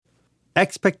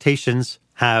expectations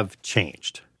have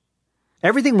changed.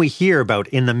 Everything we hear about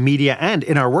in the media and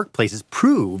in our workplaces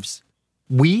proves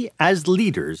we as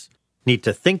leaders need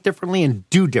to think differently and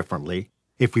do differently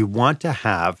if we want to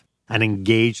have an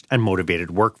engaged and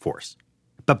motivated workforce.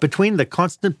 But between the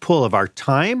constant pull of our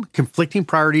time, conflicting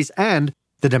priorities, and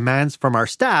the demands from our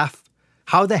staff,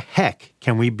 how the heck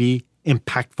can we be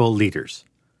impactful leaders?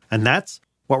 And that's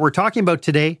what we're talking about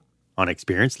today on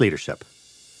Experience Leadership.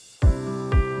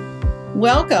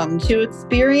 Welcome to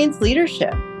Experience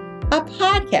Leadership, a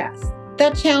podcast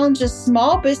that challenges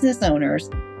small business owners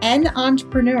and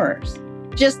entrepreneurs,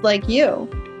 just like you,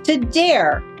 to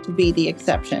dare to be the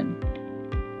exception.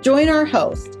 Join our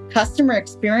host, customer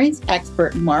experience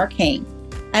expert Mark Hain,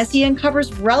 as he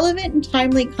uncovers relevant and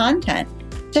timely content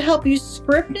to help you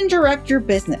script and direct your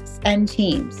business and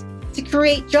teams to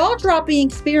create jaw-dropping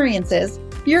experiences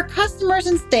your customers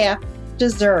and staff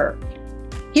deserve.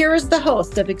 Here is the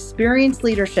host of Experience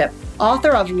Leadership,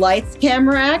 author of Lights,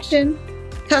 Camera, Action,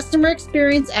 customer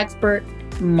experience expert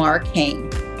Mark Hain.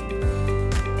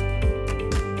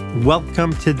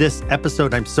 Welcome to this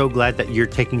episode. I'm so glad that you're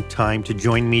taking time to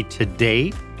join me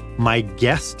today. My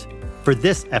guest for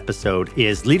this episode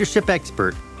is leadership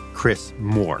expert Chris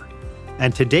Moore.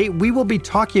 And today we will be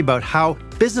talking about how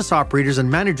business operators and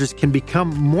managers can become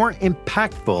more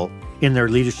impactful in their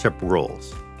leadership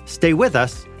roles. Stay with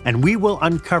us and we will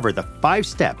uncover the 5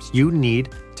 steps you need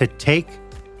to take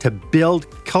to build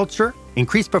culture,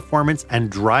 increase performance,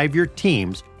 and drive your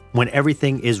teams when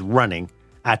everything is running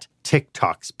at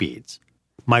TikTok speeds.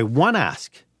 My one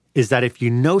ask is that if you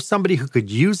know somebody who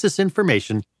could use this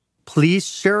information, please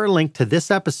share a link to this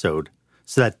episode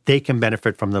so that they can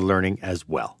benefit from the learning as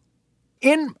well.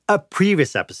 In a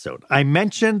previous episode, I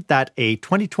mentioned that a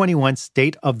 2021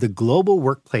 State of the Global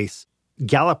Workplace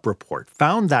Gallup report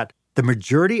found that the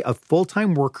majority of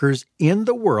full-time workers in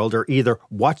the world are either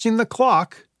watching the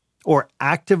clock or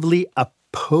actively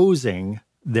opposing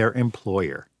their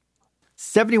employer.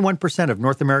 71% of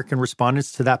North American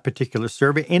respondents to that particular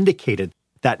survey indicated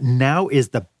that now is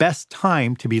the best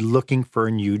time to be looking for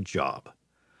a new job.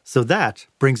 So that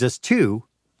brings us to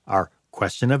our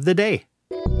question of the day.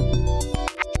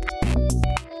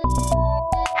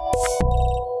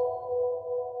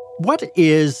 What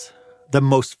is the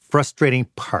most frustrating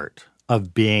part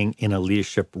of being in a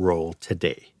leadership role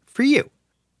today for you?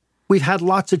 We've had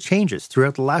lots of changes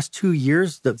throughout the last 2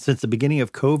 years since the beginning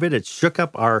of COVID. It shook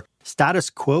up our status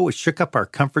quo. It shook up our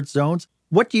comfort zones.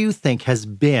 What do you think has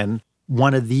been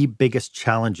one of the biggest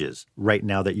challenges right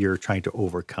now that you're trying to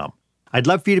overcome? I'd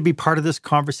love for you to be part of this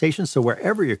conversation. So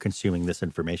wherever you're consuming this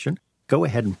information, go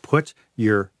ahead and put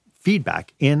your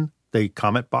feedback in the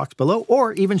comment box below,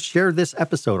 or even share this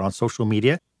episode on social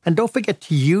media. And don't forget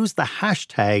to use the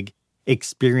hashtag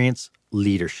Experience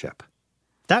Leadership.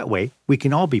 That way, we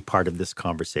can all be part of this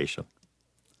conversation.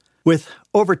 With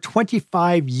over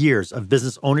 25 years of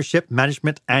business ownership,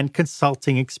 management, and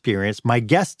consulting experience, my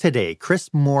guest today,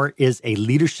 Chris Moore, is a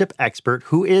leadership expert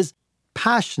who is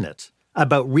passionate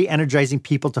about re-energizing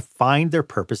people to find their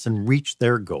purpose and reach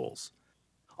their goals.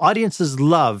 Audiences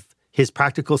love his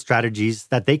practical strategies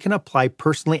that they can apply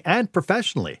personally and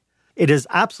professionally. It is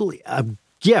absolutely a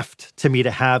gift to me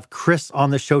to have Chris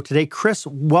on the show today. Chris,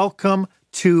 welcome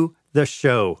to the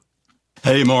show.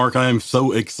 Hey, Mark, I am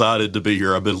so excited to be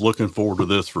here. I've been looking forward to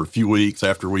this for a few weeks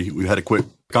after we had a quick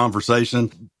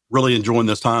conversation. Really enjoying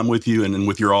this time with you and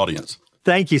with your audience.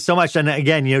 Thank you so much. And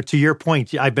again, to your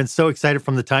point, I've been so excited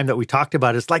from the time that we talked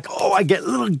about it. It's like, I get a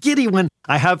little giddy when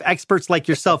I have experts like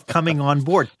yourself coming on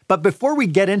board. But before we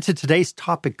get into today's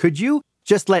topic, could you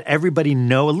just let everybody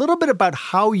know a little bit about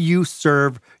how you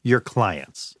serve your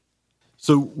clients?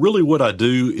 So really what I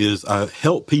do is I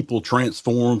help people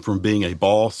transform from being a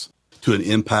boss to an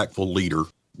impactful leader.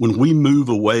 When we move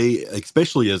away,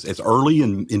 especially as early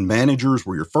in managers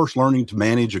where you're first learning to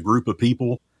manage a group of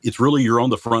people, it's really you're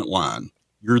on the front line.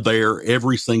 You're there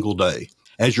every single day.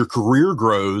 As your career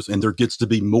grows and there gets to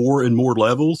be more and more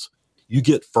levels, you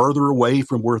get further away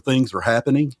from where things are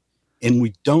happening. And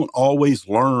we don't always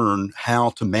learn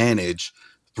how to manage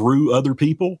through other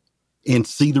people and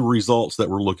see the results that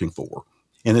we're looking for.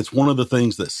 And it's one of the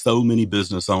things that so many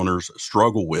business owners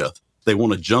struggle with. They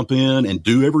want to jump in and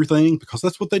do everything because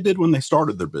that's what they did when they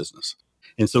started their business.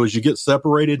 And so as you get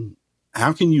separated,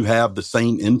 how can you have the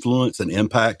same influence and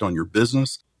impact on your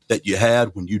business that you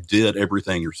had when you did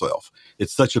everything yourself?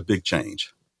 It's such a big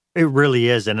change. It really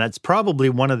is. And that's probably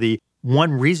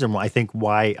one reason why I think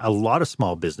why a lot of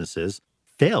small businesses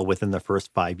fail within the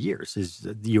first 5 years is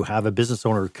you have a business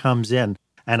owner who comes in.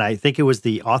 And I think it was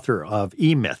the author of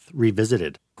E-Myth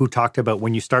Revisited who talked about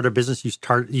when you start a business,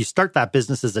 you start that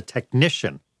business as a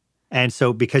technician. And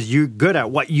so because you're good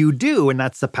at what you do, and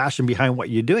that's the passion behind what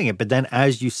you're doing it. But then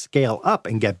as you scale up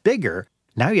and get bigger,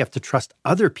 now you have to trust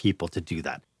other people to do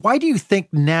that. Why do you think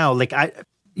now,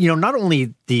 not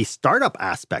only the startup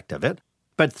aspect of it,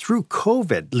 but through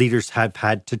COVID, leaders have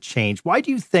had to change. Why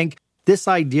do you think this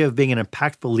idea of being an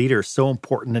impactful leader is so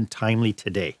important and timely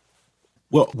today?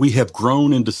 Well, we have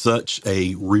grown into such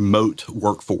a remote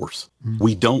workforce.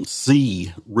 We don't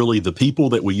see really the people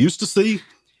that we used to see,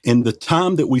 and the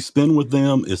time that we spend with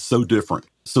them is so different.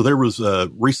 So there was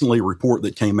recently a report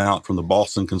that came out from the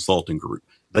Boston Consulting Group.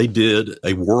 They did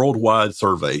a worldwide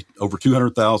survey, over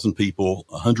 200,000 people,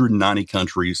 190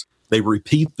 countries. They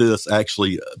repeat this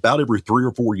actually about every 3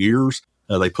 or 4 years.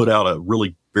 They put out a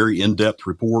really very in-depth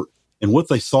report. And what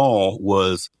they saw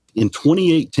was in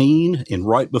 2018 and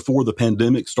right before the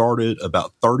pandemic started,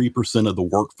 about 30% of the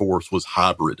workforce was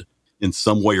hybrid in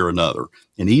some way or another.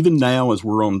 And even now, as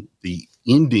we're on the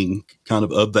ending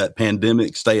of that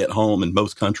pandemic, stay at home in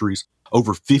most countries,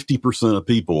 over 50% of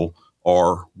people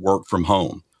are work from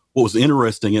home. What was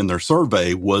interesting in their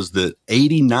survey was that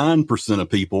 89% of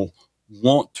people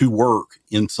want to work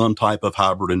in some type of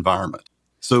hybrid environment.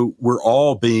 So we're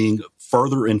all being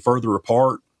further and further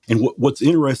apart. And what's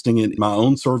interesting in my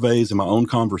own surveys and my own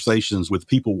conversations with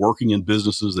people working in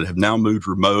businesses that have now moved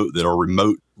remote, that are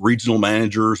remote regional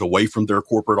managers away from their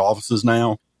corporate offices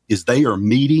now, is they are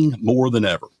meeting more than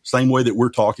ever. Same way that we're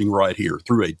talking right here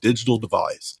through a digital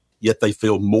device. Yet they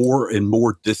feel more and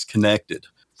more disconnected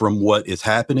from what is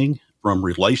happening, from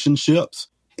relationships,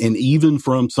 and even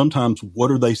from sometimes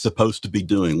what are they supposed to be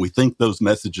doing. We think those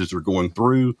messages are going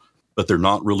through, but they're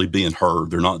not really being heard.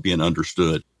 They're not being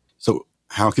understood. So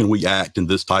how can we act in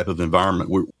this type of environment?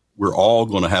 We're all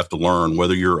going to have to learn,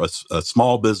 whether you're a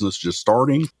small business just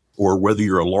starting or whether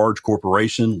you're a large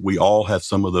corporation, we all have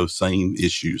some of those same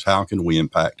issues. How can we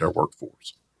impact our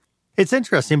workforce? It's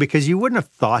interesting because you wouldn't have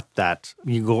thought that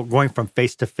going from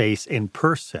face-to-face in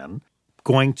person,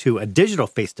 going to a digital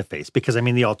face-to-face, because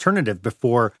the alternative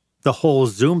before the whole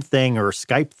Zoom thing or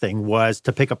Skype thing was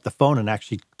to pick up the phone and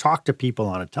actually talk to people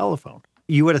on a telephone.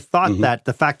 You would have thought that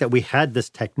the fact that we had this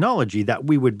technology, that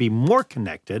we would be more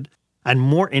connected and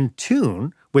more in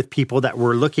tune with people that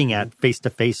were looking at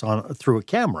face-to-face through a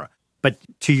camera. But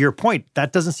to your point,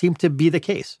 that doesn't seem to be the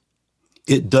case.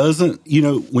 It doesn't.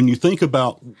 When you think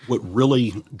about what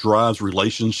really drives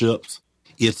relationships,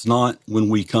 it's not when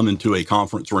we come into a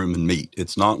conference room and meet.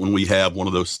 It's not when we have one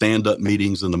of those stand-up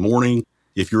meetings in the morning.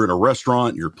 If you're in a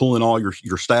restaurant, you're pulling all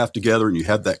your staff together and you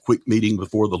have that quick meeting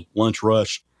before the lunch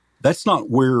rush. That's not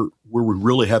where we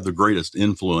really have the greatest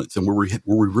influence and where we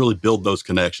really build those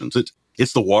connections.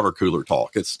 It's the water cooler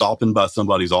talk. It's stopping by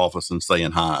somebody's office and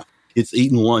saying hi. It's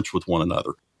eating lunch with one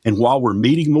another. And while we're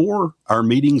meeting more, our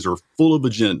meetings are full of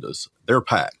agendas. They're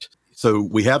packed. So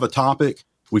we have a topic.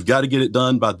 We've got to get it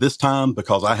done by this time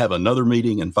because I have another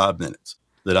meeting in 5 minutes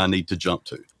that I need to jump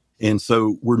to. And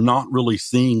so we're not really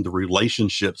seeing the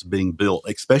relationships being built,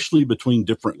 especially between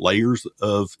different layers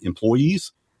of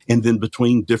employees and then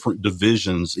between different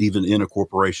divisions, even in a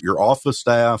corporation. Your office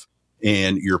staff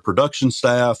and your production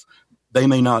staff, they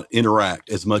may not interact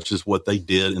as much as what they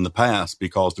did in the past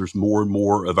because there's more and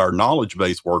more of our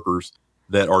knowledge-based workers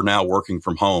that are now working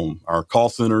from home. Our call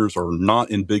centers are not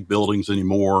in big buildings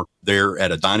anymore. They're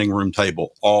at a dining room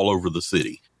table all over the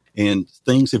city. And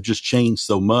things have just changed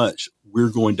so much. We're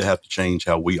going to have to change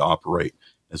how we operate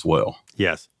as well.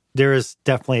 Yes. There is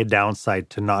definitely a downside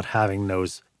to not having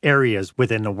those areas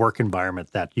within a work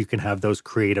environment that you can have those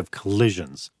creative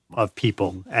collisions of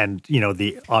people. And,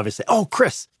 obviously,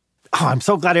 Chris, I'm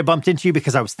so glad I bumped into you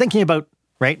because I was thinking about,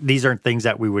 right? These aren't things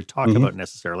that we would talk about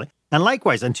necessarily. And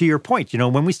likewise, and to your point,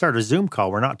 when we start a Zoom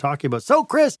call, we're not talking about, so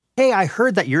Chris, hey, I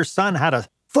heard that your son had a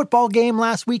football game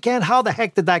last weekend. How the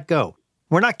heck did that go?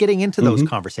 We're not getting into those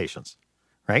conversations,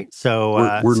 right?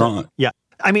 So we're not. Yeah.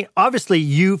 Obviously,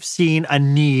 you've seen a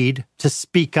need to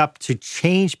speak up to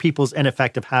change people's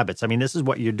ineffective habits. This is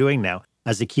what you're doing now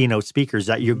as a keynote speaker, is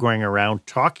that you're going around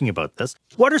talking about this.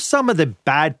 What are some of the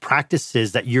bad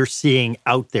practices that you're seeing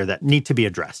out there that need to be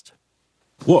addressed?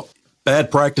 Well,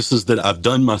 bad practices that I've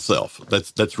done myself.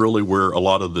 That's really where a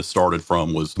lot of this started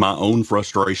from, was my own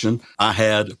frustration. I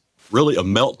had really a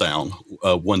meltdown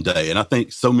one day. And I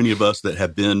think so many of us that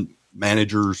have been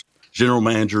managers, general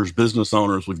managers, business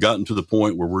owners, we've gotten to the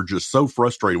point where we're just so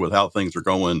frustrated with how things are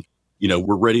going.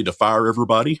 We're ready to fire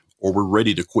everybody or we're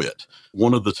ready to quit,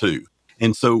 one of the two.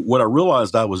 And so what I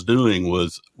realized I was doing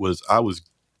was I was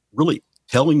really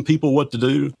telling people what to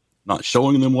do, not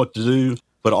showing them what to do,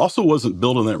 but also wasn't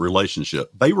building that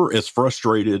relationship. They were as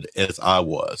frustrated as I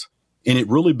was. And it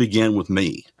really began with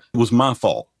me. It was my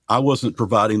fault. I wasn't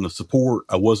providing the support.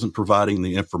 I wasn't providing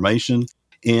the information,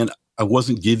 and I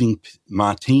wasn't giving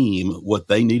my team what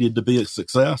they needed to be a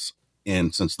success.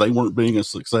 And since they weren't being a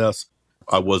success,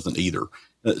 I wasn't either.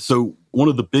 So one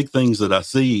of the big things that I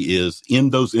see is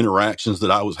in those interactions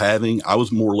that I was having, I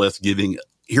was more or less giving,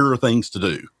 here are things to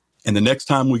do. And the next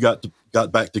time we got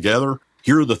back together,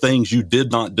 here are the things you did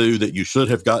not do that you should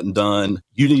have gotten done.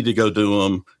 You need to go do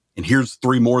them. And here's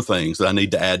 3 more things that I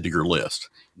need to add to your list.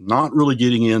 Not really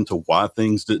getting into why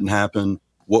things didn't happen.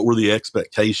 What were the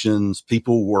expectations?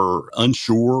 People were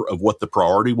unsure of what the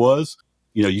priority was.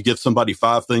 You know, you give somebody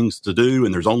 5 things to do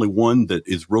and there's only one that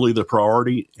is really the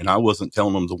priority. And I wasn't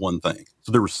telling them the one thing.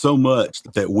 So there was so much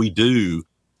that we do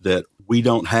that we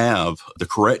don't have the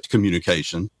correct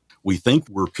communication. We think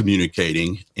we're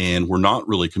communicating and we're not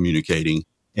really communicating.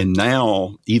 And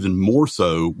now, even more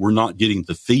so, we're not getting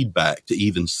the feedback to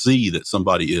even see that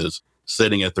somebody is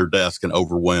sitting at their desk and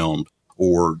overwhelmed,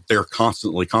 or they're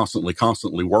constantly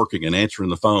working and answering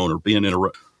the phone or being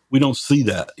interrupted. We don't see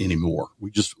that anymore.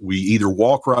 We either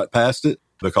walk right past it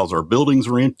because our buildings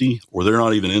are empty, or they're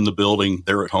not even in the building.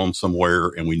 They're at home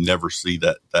somewhere, and we never see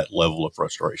that level of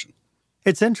frustration.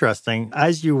 It's interesting.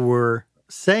 As you were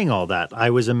saying all that, I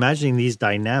was imagining these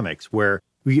dynamics where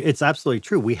it's absolutely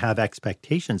true. We have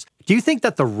expectations. Do you think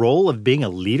that the role of being a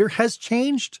leader has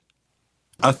changed?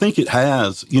 I think it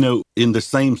has. You know, in the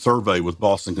same survey with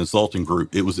Boston Consulting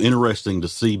Group, it was interesting to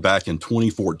see back in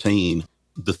 2014,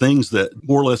 the things that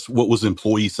more or less what was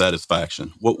employee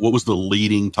satisfaction, what was the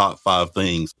leading top 5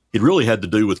 things. It really had to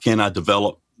do with, can I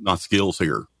develop my skills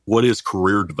here? What is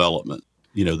career development,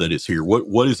 you know, that is here?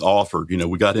 What is offered? You know,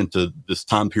 we got into this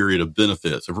time period of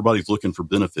benefits. Everybody's looking for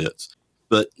benefits.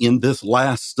 But in this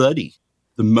last study,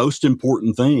 the most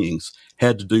important things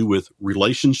had to do with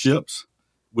relationships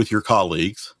with your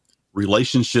colleagues,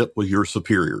 relationship with your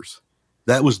superiors.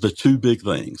 That was the 2 big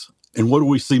things. And what do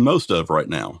we see most of right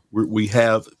now? We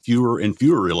have fewer and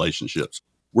fewer relationships.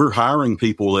 We're hiring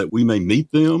people that we may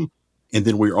meet them, and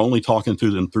then we're only talking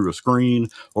to them through a screen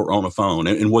or on a phone.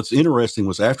 And what's interesting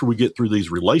was after we get through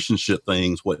these relationship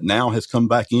things, what now has come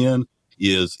back in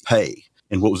is pay.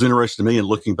 And what was interesting to me in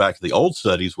looking back at the old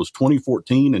studies was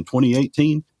 2014 and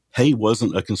 2018, pay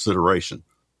wasn't a consideration.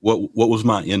 What was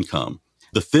my income?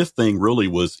 The 5th thing really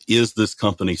was, is this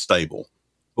company stable?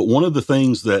 But one of the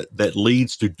things that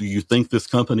leads to, do you think this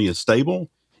company is stable,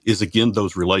 is again,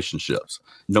 those relationships,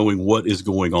 knowing what is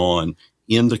going on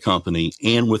in the company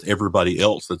and with everybody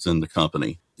else that's in the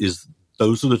company.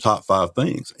 Those are the top 5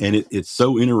 things. And it's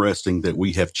so interesting that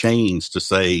we have changed to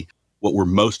say, what we're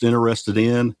most interested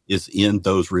in is in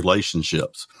those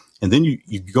relationships. And then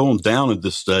you go on down in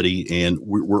this study and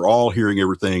we're all hearing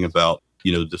everything about,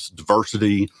 you know, this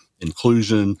diversity,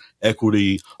 inclusion,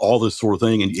 equity, all this sort of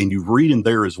thing. And you read in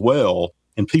there as well,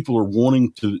 and people are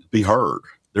wanting to be heard.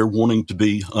 They're wanting to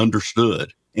be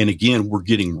understood. And again, we're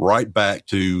getting right back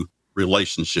to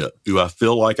relationship. Do I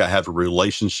feel like I have a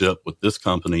relationship with this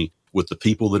company, with the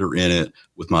people that are in it,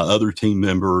 with my other team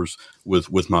members,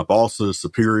 with my bosses,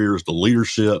 superiors, the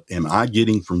leadership? Am I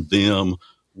getting from them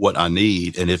what I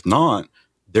need? And if not,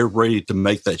 they're ready to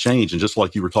make that change. And just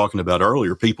like you were talking about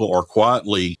earlier, people are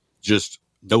quietly just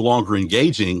no longer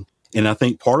engaging. And I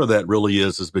think part of that really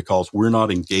is because we're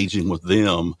not engaging with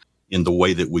them in the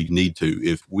way that we need to.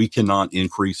 If we cannot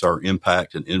increase our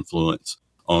impact and influence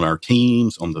on our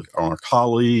teams, on our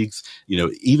colleagues, you know,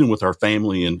 even with our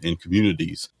family and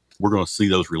communities, we're going to see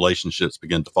those relationships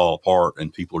begin to fall apart,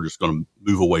 and people are just going to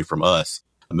move away from us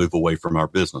and move away from our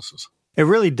businesses. It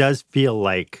really does feel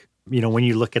like, you know, when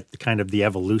you look at the kind of the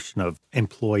evolution of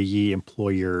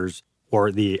employers, or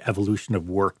the evolution of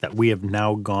work, that we have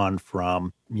now gone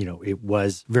from, you know, it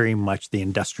was very much the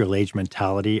industrial age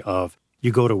mentality of,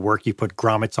 you go to work, you put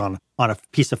grommets on a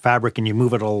piece of fabric and you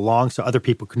move it along so other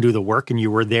people can do the work, and you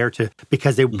were there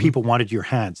because people wanted your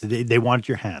hands. They wanted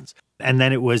your hands. And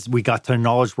then we got to a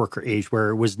knowledge worker age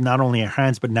where it was not only our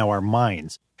hands, but now our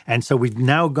minds. And so we've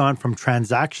now gone from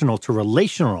transactional to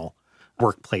relational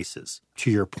workplaces,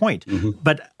 to your point. Mm-hmm.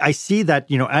 But I see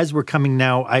that, you know, as we're coming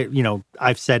now,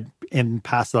 I've said in the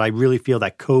past that I really feel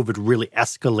that COVID really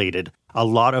escalated a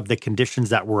lot of the conditions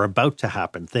that were about to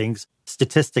happen.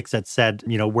 Statistics that said,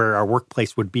 you know, where our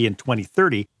workplace would be in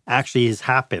 2030 actually has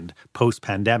happened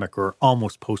post-pandemic or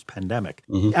almost post-pandemic.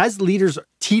 Mm-hmm. As leaders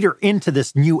teeter into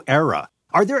this new era,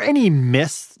 are there any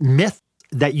myths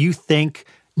that you think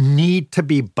need to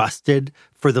be busted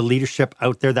for the leadership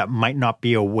out there that might not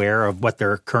be aware of what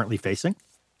they're currently facing?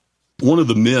 One of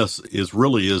the myths is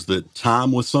that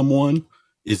time with someone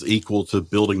is equal to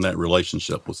building that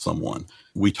relationship with someone.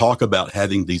 We talk about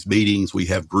having these meetings, we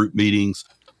have group meetings,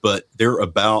 but they're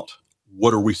about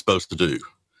what are we supposed to do?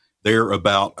 They're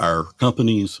about our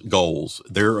company's goals.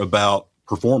 They're about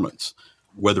performance,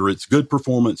 whether it's good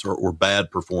performance or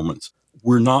bad performance.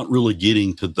 We're not really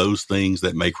getting to those things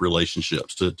that make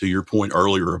relationships. To your point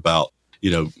earlier about,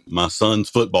 my son's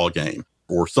football game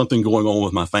or something going on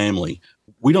with my family.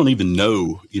 We don't even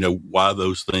know, why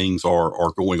those things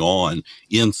are going on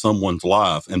in someone's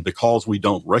life. And because we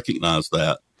don't recognize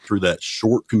that through that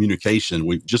short communication,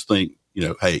 we just think,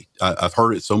 hey, I've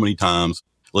heard it so many times.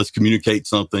 Let's communicate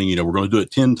something. We're going to do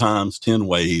it 10 times, 10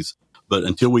 ways. But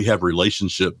until we have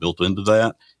relationship built into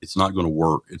that, it's not going to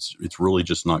work. It's really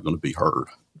just not going to be heard.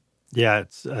 Yeah,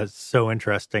 it's so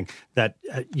interesting that,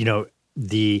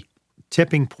 the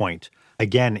tipping point,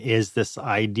 again, is this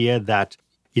idea that,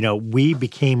 we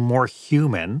became more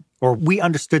human, or we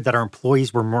understood that our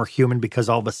employees were more human because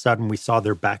all of a sudden we saw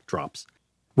their backdrops.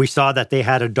 We saw that they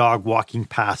had a dog walking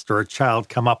past or a child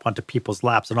come up onto people's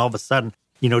laps. And all of a sudden,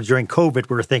 during COVID,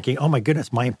 we were thinking, oh my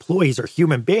goodness, my employees are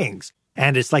human beings.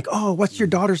 And it's like, oh, what's your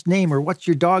daughter's name or what's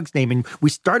your dog's name? And we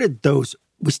started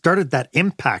that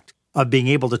impact of being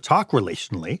able to talk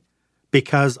relationally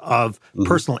because of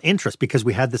personal interest, because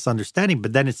we had this understanding.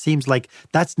 But then it seems like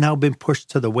that's now been pushed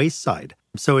to the wayside.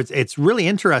 So it's really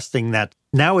interesting that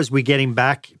now as we're getting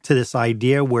back to this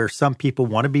idea where some people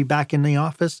want to be back in the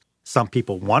office, some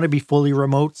people want to be fully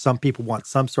remote, some people want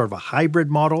some sort of a hybrid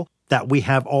model, that we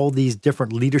have all these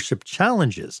different leadership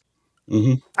challenges.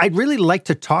 I'd really like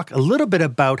to talk a little bit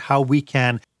about how we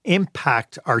can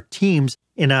impact our teams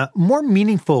in a more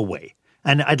meaningful way.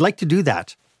 And I'd like to do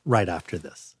that right after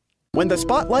this. When the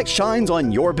spotlight shines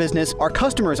on your business, are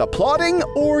customers applauding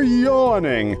or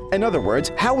yawning? In other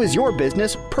words, how is your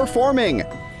business performing?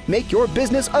 Make your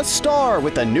business a star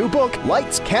with the new book,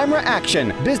 Lights, Camera,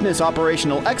 Action, Business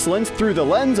Operational Excellence Through the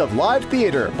Lens of Live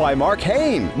Theater by Mark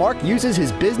Hain. Mark uses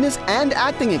his business and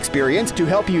acting experience to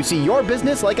help you see your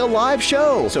business like a live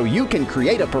show, so you can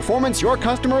create a performance your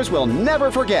customers will never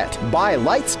forget. Buy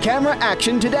Lights, Camera,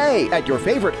 Action today at your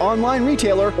favorite online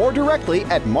retailer or directly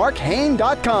at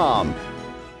markhain.com.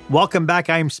 Welcome back.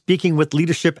 I am speaking with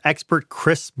leadership expert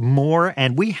Chris Moore,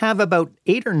 and we have about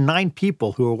 8 or 9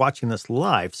 people who are watching this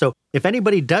live. So if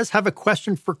anybody does have a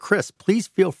question for Chris, please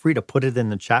feel free to put it in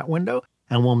the chat window,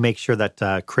 and we'll make sure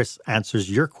that Chris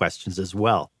answers your questions as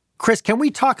well. Chris, can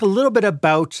we talk a little bit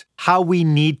about how we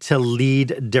need to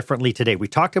lead differently today? We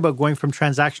talked about going from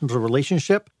transaction to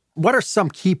relationship. What are some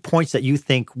key points that you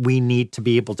think we need to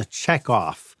be able to check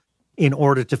off in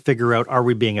order to figure out, are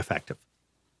we being effective?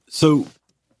 So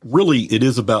really, it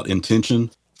is about intention.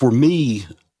 For me,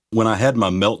 when I had my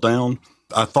meltdown,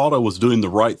 I thought I was doing the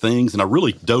right things, and I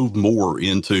really dove more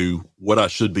into what I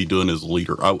should be doing as a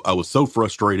leader. I was so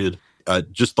frustrated. I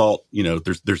just thought,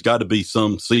 there's got to be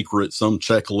some secret, some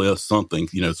checklist, something,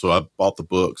 so I bought the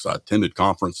books, I attended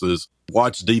conferences,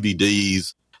 watched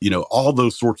DVDs, all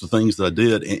those sorts of things that I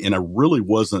did. And I really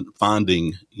wasn't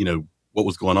finding, what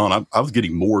was going on. I was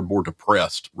getting more and more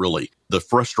depressed, really. The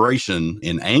frustration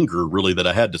and anger, really, that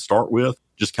I had to start with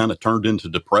just kind of turned into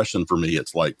depression for me.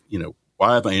 It's like,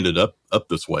 why have I ended up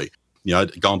this way?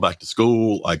 I'd gone back to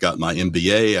school. I got my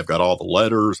MBA. I've got all the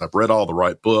letters. I've read all the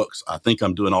right books. I think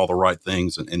I'm doing all the right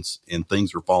things, and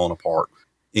things are falling apart.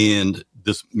 And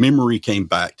this memory came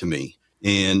back to me.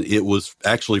 And it was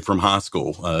actually from high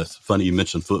school. It's funny you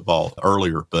mentioned football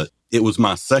earlier, but it was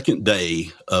my second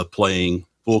day of playing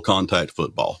full contact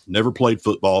football. Never played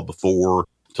football before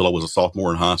until I was a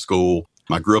sophomore in high school.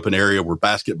 I grew up in an area where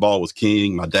basketball was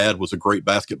king. My dad was a great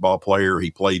basketball player. He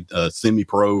played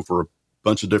semi-pro for a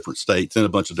bunch of different states, in a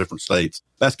bunch of different states.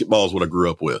 Basketball is what I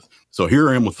grew up with. So here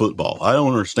I am with football. I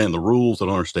don't understand the rules. I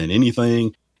don't understand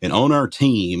anything. And on our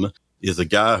team is a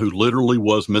guy who literally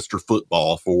was Mr.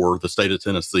 Football for the state of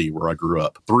Tennessee, where I grew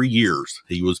up. 3 years,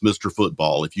 he was Mr.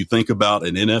 Football. If you think about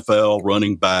an NFL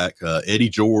running back, Eddie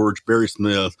George, Barry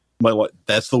Smith,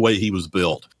 that's the way he was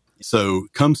built. So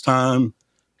comes time,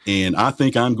 and I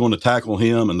think I'm going to tackle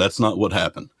him, and that's not what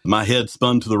happened. My head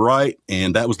spun to the right,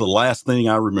 and that was the last thing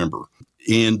I remember.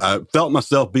 And I felt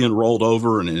myself being rolled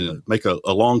over, and make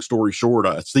a long story short,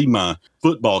 I see my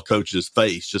football coach's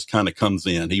face just kind of comes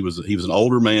in. He was an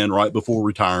older man right before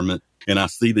retirement, and I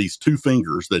see these 2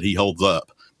 fingers that he holds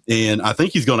up. And I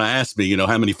think he's going to ask me,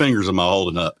 how many fingers am I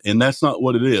holding up? And that's not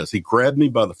what it is. He grabbed me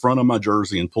by the front of my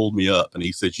jersey and pulled me up, and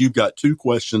he said, you've got 2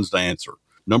 questions to answer.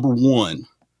 Number 1,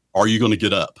 are you going to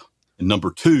get up? And number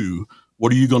 2,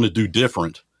 what are you going to do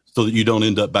different so that you don't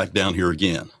end up back down here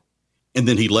again? And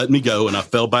then he let me go, and I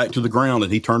fell back to the ground,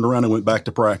 and he turned around and went back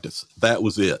to practice. That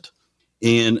was it.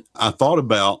 And I thought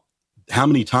about how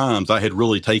many times I had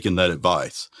really taken that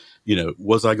advice.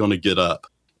 Was I going to get up?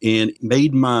 And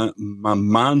made my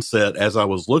mindset, as I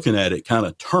was looking at it, kind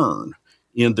of turn.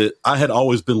 in that I had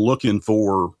always been looking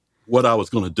for what I was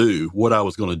going to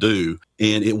do.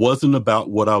 And it wasn't about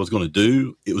what I was going to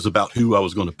do. It was about who I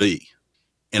was going to be.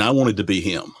 And I wanted to be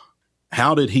him.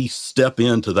 How did he step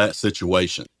into that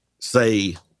situation,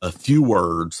 say a few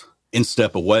words and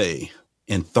step away?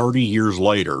 And 30 years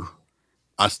later,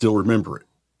 I still remember it.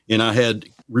 And I had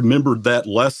remembered that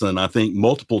lesson, I think,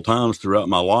 multiple times throughout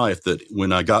my life, that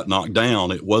when I got knocked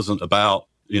down, it wasn't about,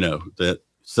 that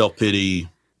self-pity,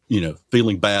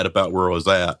 feeling bad about where I was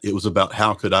at. It was about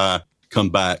how could I come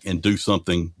back and do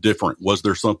something different? Was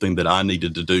there something that I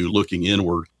needed to do looking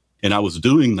inward? And I was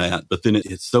doing that, but then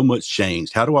it's so much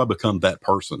changed. How do I become that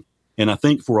person? And I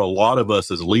think for a lot of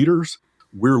us as leaders,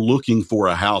 we're looking for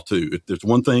a how-to. If there's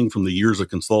one thing from the years of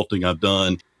consulting I've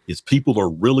done, is people are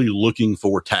really looking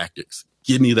for tactics.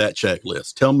 Give me that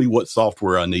checklist. Tell me what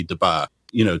software I need to buy.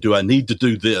 Do I need to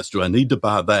do this? Do I need to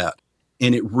buy that?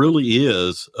 And it really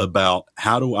is about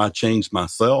how do I change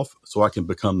myself so I can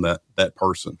become that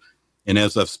person. And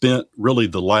as I've spent really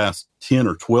the last 10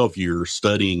 or 12 years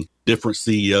studying different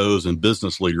CEOs and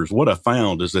business leaders, what I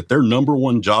found is that their number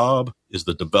one job is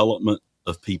the development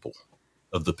of people,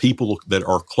 of the people that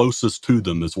are closest to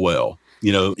them as well.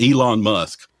 Elon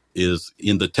Musk is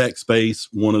in the tech space,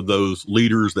 one of those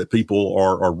leaders that people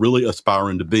are really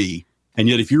aspiring to be. And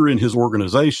yet if you're in his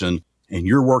organization and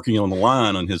you're working on the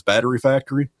line on his battery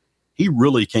factory, he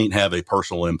really can't have a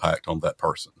personal impact on that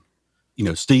person.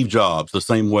 Steve Jobs, the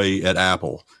same way at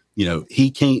Apple,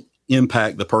 he can't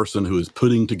impact the person who is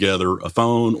putting together a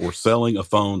phone or selling a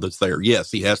phone that's there.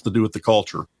 Yes, he has to do with the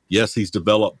culture. Yes, he's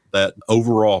developed that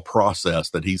overall process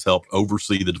that he's helped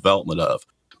oversee the development of.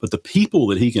 But the people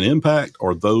that he can impact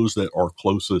are those that are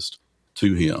closest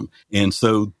to him. And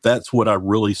so that's what I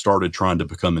really started trying to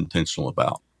become intentional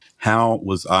about. How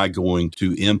was I going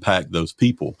to impact those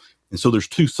people? And so there's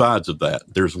two sides of that.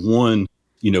 There's one,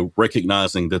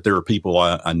 recognizing that there are people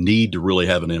I need to really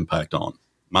have an impact on.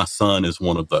 My son is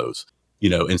one of those,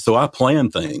 and so I plan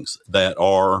things that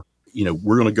are,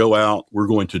 we're going to go out, we're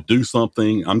going to do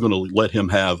something. I'm going to let him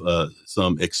have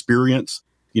some experience,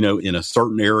 in a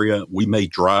certain area. We may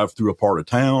drive through a part of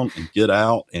town and get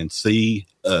out and see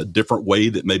a different way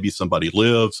that maybe somebody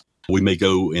lives. We may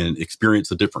go and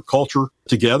experience a different culture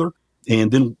together.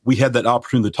 And then we had that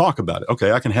opportunity to talk about it.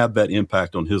 Okay, I can have that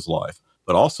impact on his life,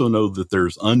 but also know that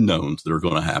there's unknowns that are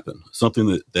going to happen.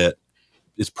 Something that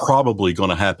is probably going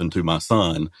to happen to my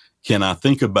son. Can I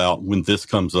think about when this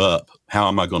comes up, how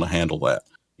am I going to handle that?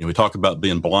 We talk about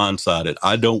being blindsided.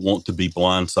 I don't want to be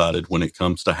blindsided when it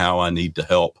comes to how I need to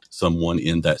help someone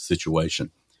in that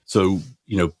situation. So,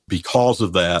 because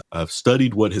of that, I've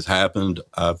studied what has happened.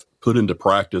 I've put into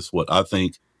practice what I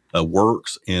think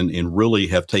works and really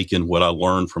have taken what I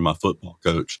learned from my football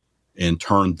coach and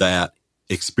turned that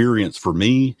experience for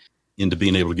me into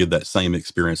being able to give that same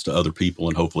experience to other people,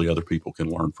 and hopefully other people can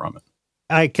learn from it.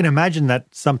 I can imagine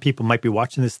that some people might be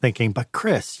watching this thinking, but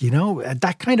Chris,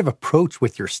 that kind of approach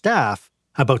with your staff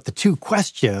about the two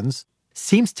questions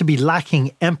seems to be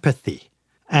lacking empathy.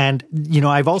 And,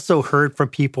 I've also heard from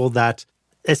people that,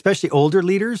 especially older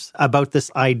leaders, about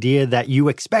this idea that you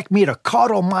expect me to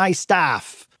coddle my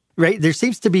staff, right? There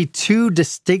seems to be two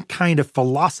distinct kind of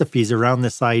philosophies around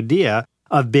this idea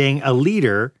of being a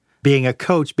leader, being a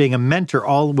coach, being a mentor,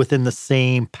 all within the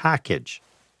same package.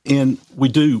 And we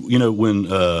do, when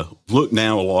look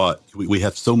now a lot, we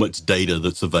have so much data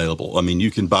that's available. I mean, you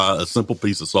can buy a simple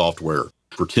piece of software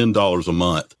for $10 a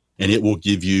month, and it will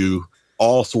give you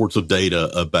all sorts of data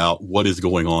about what is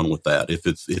going on with that. If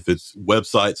it's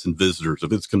websites and visitors,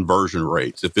 if it's conversion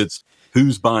rates, if it's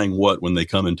who's buying what when they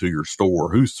come into your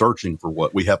store, who's searching for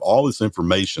what. We have all this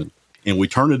information, and we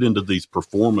turn it into these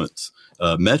performance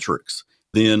metrics.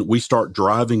 Then we start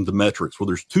driving the metrics. Well,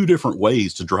 there's two different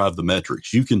ways to drive the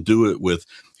metrics. You can do it with,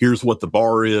 here's what the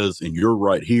bar is, and you're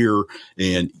right here,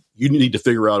 and you need to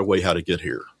figure out a way how to get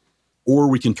here. Or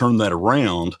we can turn that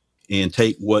around and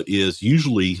take what is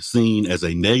usually seen as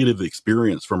a negative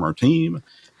experience from our team,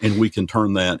 and we can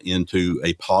turn that into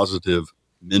a positive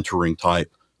mentoring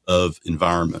type of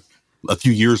environment. A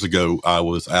few years ago, I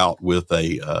was out with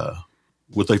a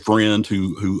friend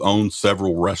who owns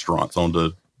several restaurants, owned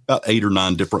about 8 or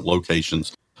 9 different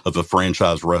locations of a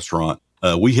franchise restaurant.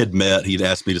 We had met. He'd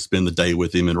asked me to spend the day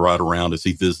with him and ride around as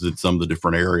he visited some of the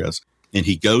different areas. And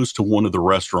he goes to one of the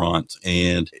restaurants,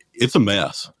 and it's a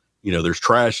mess. There's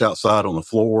trash outside on the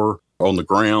floor, on the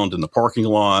ground, in the parking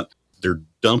lot. Their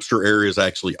dumpster area is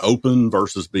actually open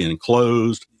versus being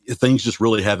closed. Things just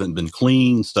really haven't been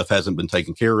cleaned. Stuff hasn't been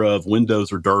taken care of.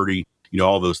 Windows are dirty,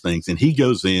 all those things. And he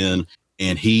goes in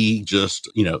and he just,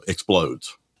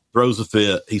 explodes. throws a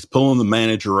fit. He's pulling the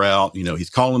manager out. He's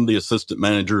calling the assistant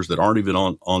managers that aren't even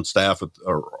on staff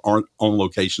or aren't on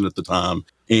location at the time.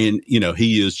 And,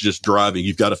 he is just driving.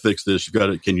 You've got to fix this.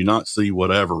 Can you not see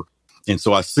whatever? And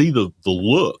so I see the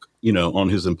look, on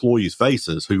his employees'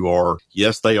 faces who are,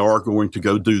 yes, they are going to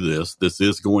go do this. This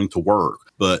is going to work,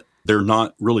 but they're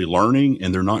not really learning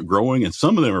and they're not growing. And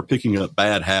some of them are picking up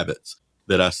bad habits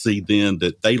that I see then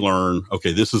that they learn,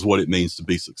 okay, this is what it means to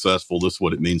be successful. This is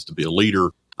what it means to be a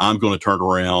leader. I'm going to turn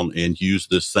around and use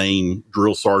this same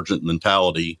drill sergeant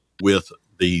mentality with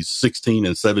these 16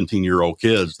 and 17-year-old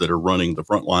kids that are running the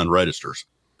frontline registers.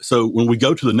 So when we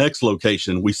go to the next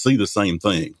location, we see the same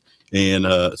thing. And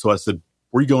so I said,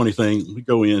 where you go anything? We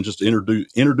go in, just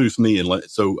introduce me. And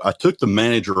so I took the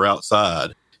manager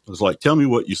outside. I was like, tell me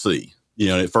what you see. And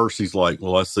at first he's like,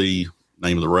 well, I see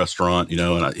name of the restaurant,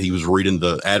 and he was reading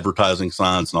the advertising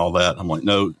signs and all that. I'm like,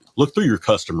 no, look through your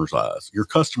customer's eyes. Your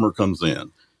customer comes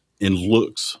in and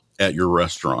looks at your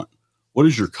restaurant. What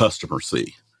does your customer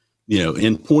see?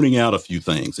 And pointing out a few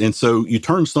things. And so you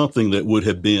turn something that would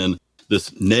have been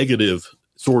this negative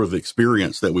sort of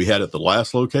experience that we had at the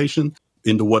last location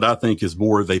into what I think is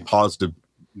more of a positive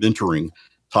mentoring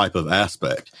type of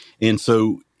aspect. And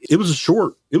so it was a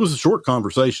short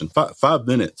conversation, 5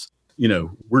 minutes,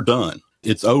 we're done.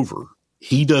 It's over.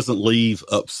 He doesn't leave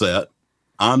upset.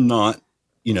 I'm not,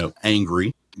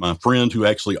 angry. My friend who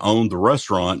actually owned the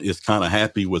restaurant is kind of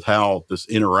happy with how this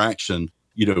interaction,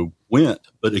 went.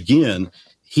 But again,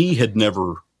 he had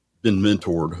never been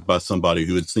mentored by somebody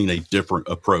who had seen a different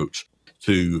approach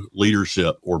to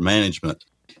leadership or management.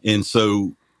 And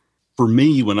so for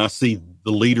me, when I see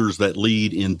the leaders that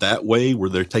lead in that way, where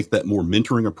they take that more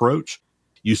mentoring approach,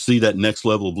 you see that next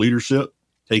level of leadership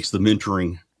takes the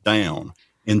mentoring down.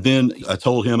 And then I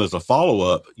told him as a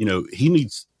follow-up,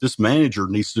 this manager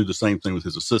needs to do the same thing with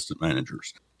his assistant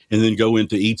managers, and then go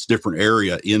into each different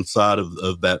area inside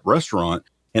of that restaurant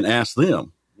and ask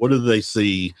them, what do they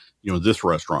see, this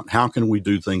restaurant? How can we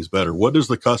do things better? What does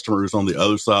the customer who's on the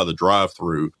other side of the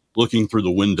drive-through looking through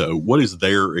the window, what is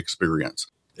their experience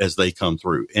as they come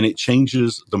through? And it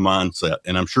changes the mindset.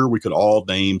 And I'm sure we could all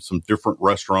name some different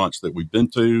restaurants that we've been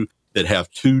to that have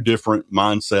two different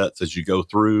mindsets as you go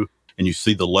through, and you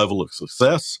see the level of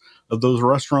success of those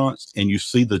restaurants, and you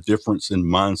see the difference in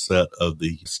mindset of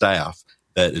the staff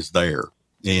that is there.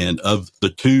 And of the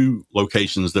 2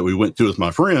 locations that we went to with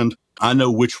my friend, I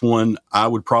know which one I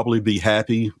would probably be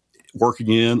happy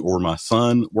working in, or my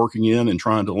son working in and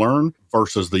trying to learn,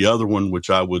 versus the other one, which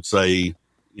I would say,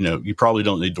 you probably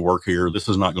don't need to work here. This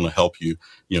is not going to help you,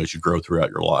 as you grow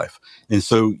throughout your life. And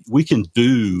so we can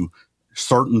do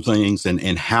certain things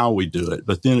and how we do it.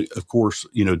 But then, of course,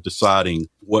 deciding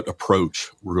what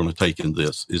approach we're going to take in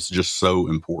this is just so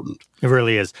important. It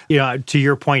really is. To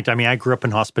your point, I grew up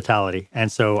in hospitality.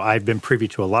 And so I've been privy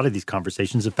to a lot of these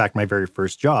conversations. In fact, my very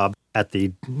first job at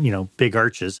the, Big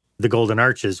Arches, the Golden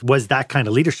Arches, was that kind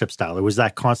of leadership style. It was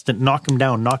that constant knock them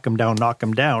down, knock them down, knock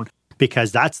them down,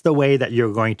 because that's the way that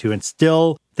you're going to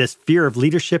instill this fear of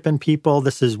leadership in people.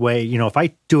 This is way, if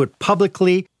I do it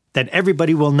publicly, then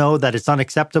everybody will know that it's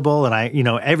unacceptable. And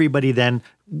everybody then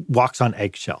walks on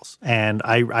eggshells. And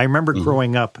I remember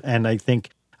growing up, and I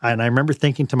remember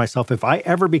thinking to myself, if I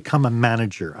ever become a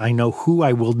manager, I know who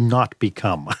I will not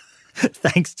become,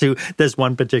 thanks to this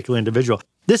one particular individual.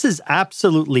 This is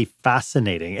absolutely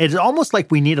fascinating. It's almost like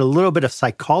we need a little bit of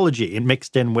psychology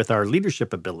mixed in with our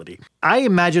leadership ability. I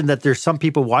imagine that there's some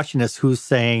people watching this who's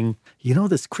saying,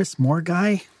 this Chris Moore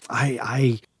guy,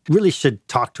 I really should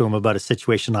talk to him about a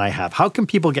situation I have. How can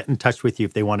people get in touch with you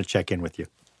if they want to check in with you?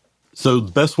 So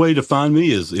the best way to find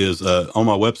me is on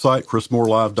my website,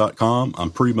 chrismoorelive.com.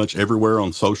 I'm pretty much everywhere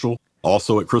on social,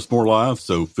 also at Chris Moore Live.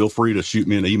 So feel free to shoot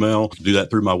me an email, do that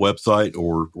through my website,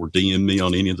 or DM me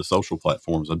on any of the social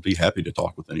platforms. I'd be happy to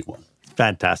talk with anyone.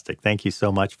 Fantastic. Thank you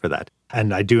so much for that.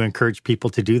 And I do encourage people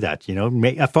to do that.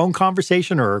 A phone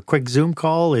conversation or a quick Zoom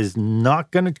call is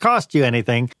not going to cost you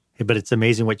anything. But it's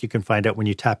amazing what you can find out when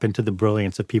you tap into the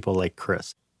brilliance of people like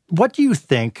Chris. What do you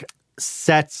think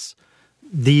sets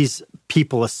these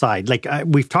people aside?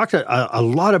 We've talked a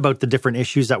lot about the different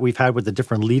issues that we've had with the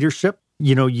different leadership.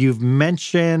 You've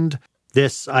mentioned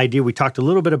this idea. We talked a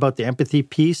little bit about the empathy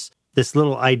piece, this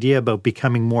little idea about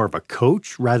becoming more of a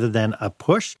coach rather than a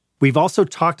push. We've also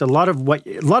talked a lot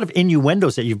of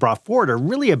innuendos that you've brought forward are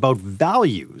really about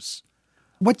values.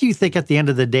 What do you think at the end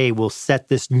of the day will set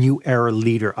this new era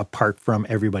leader apart from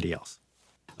everybody else?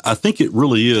 I think it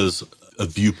really is a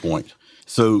viewpoint.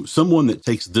 So someone that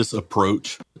takes this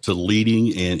approach to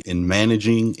leading and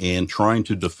managing and trying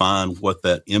to define what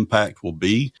that impact will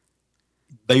be,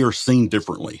 they are seen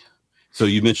differently. So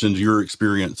you mentioned your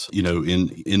experience,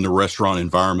 in the restaurant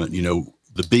environment,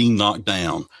 the being knocked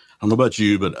down. I don't know about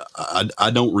you, but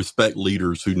I don't respect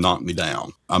leaders who knock me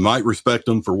down. I might respect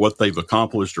them for what they've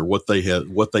accomplished or what they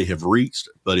have reached.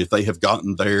 But if they have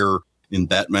gotten there in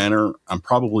that manner, I'm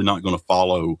probably not going to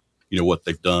follow, what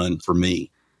they've done for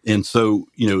me. And so,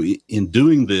 in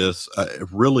doing this, I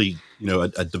really,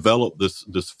 I developed this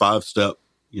 5-step,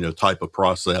 type of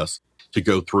process to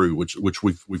go through, which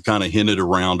we've kind of hinted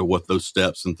around to what those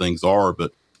steps and things are.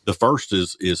 But the first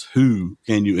is who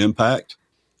can you impact?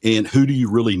 And who do you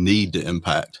really need to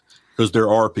impact? Because there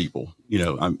are people,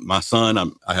 my son,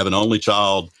 I have an only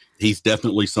child. He's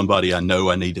definitely somebody I know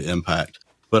I need to impact.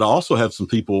 But I also have some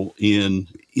people in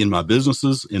my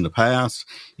businesses in the past,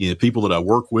 people that I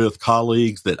work with,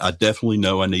 colleagues that I definitely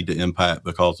know I need to impact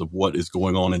because of what is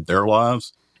going on in their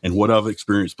lives and what I've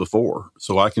experienced before.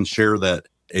 So I can share that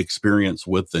experience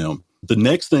with them. The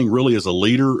next thing really as a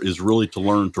leader is really to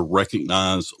learn to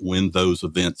recognize when those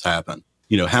events happen.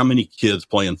 How many kids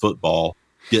playing football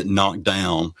get knocked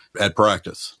down at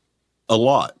practice? A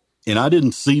lot. And I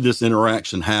didn't see this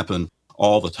interaction happen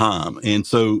all the time. And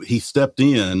so he stepped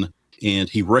in and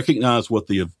he recognized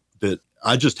that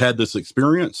I just had this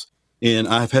experience and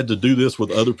I've had to do this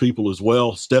with other people as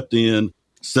well, stepped in,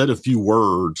 said a few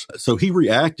words. So he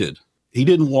reacted. He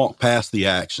didn't walk past the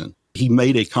action. He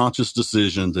made a conscious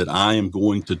decision that I am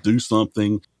going to do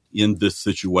something in this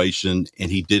situation,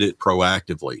 and he did it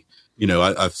proactively.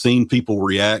 I've seen people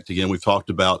react. Again, we've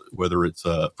talked about whether it's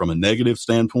from a negative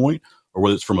standpoint or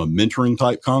whether it's from a mentoring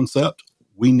type concept.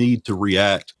 We need to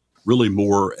react really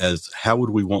more as how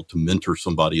would we want to mentor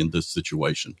somebody in this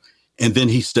situation? And then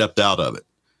he stepped out of it.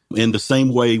 In the same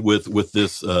way with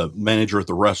this manager at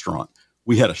the restaurant,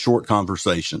 we had a short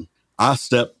conversation. I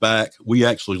stepped back. We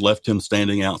actually left him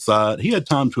standing outside. He had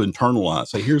time to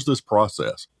internalize, hey, here's this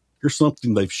process. Here's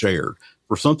something they've shared.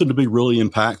 For something to be really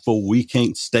impactful, we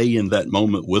can't stay in that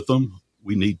moment with them.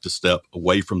 We need to step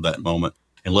away from that moment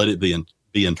and let it be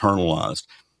internalized.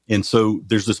 And so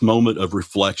there's this moment of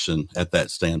reflection at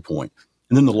that standpoint.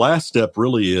 And then the last step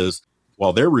really is,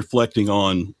 while they're reflecting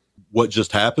on what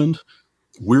just happened,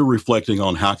 we're reflecting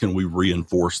on how can we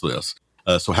reinforce this?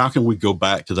 So how can we go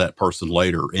back to that person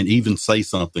later and even say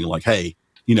something like, hey,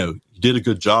 you did a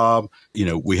good job.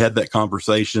 We had that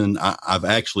conversation. I've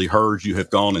actually heard you have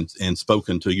gone and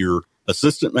spoken to your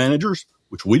assistant managers,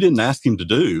 which we didn't ask him to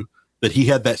do, but he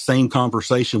had that same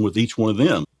conversation with each one of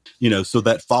them. So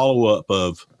that follow up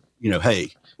of,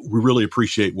 hey, we really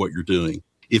appreciate what you're doing.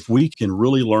 If we can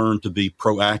really learn to be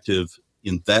proactive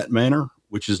in that manner,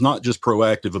 which is not just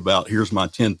proactive about here's my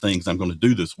 10 things I'm going to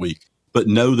do this week, but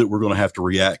know that we're going to have to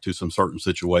react to some certain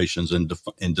situations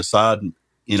and decide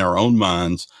in our own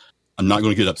minds, I'm not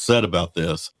going to get upset about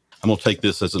this. I'm going to take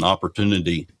this as an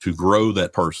opportunity to grow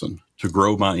that person, to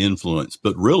grow my influence,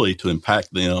 but really to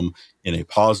impact them in a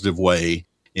positive way.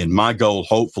 And my goal,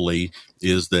 hopefully,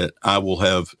 is that I will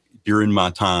have, during my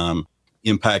time,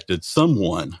 impacted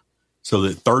someone so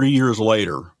that 30 years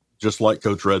later, just like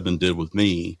Coach Redmond did with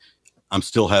me, I'm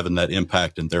still having that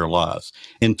impact in their lives.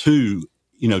 And two,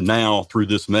 now through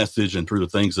this message and through the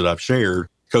things that I've shared,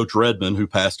 Coach Redmond, who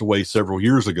passed away several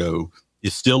years ago,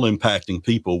 is still impacting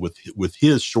people with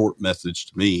his short message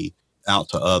to me out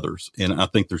to others. And I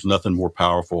think there's nothing more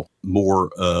powerful, more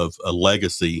of a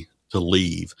legacy to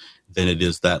leave than it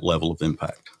is that level of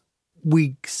impact.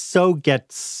 We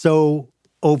get so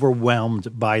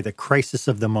overwhelmed by the crisis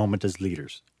of the moment as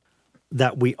leaders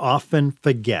that we often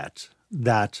forget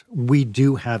that we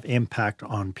do have impact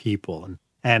on people.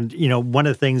 And one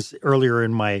of the things earlier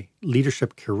in my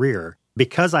leadership career,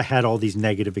 because I had all these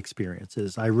negative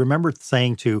experiences, I remember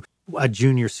saying to a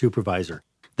junior supervisor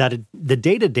that the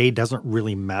day-to-day doesn't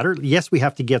really matter. Yes, we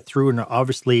have to get through, and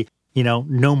obviously, no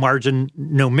margin,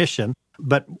 no mission.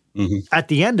 But at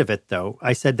the end of it, though,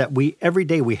 I said that every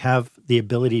day we have the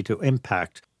ability to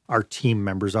impact our team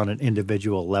members on an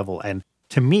individual level. And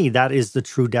to me, that is the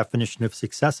true definition of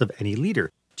success of any leader.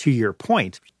 To your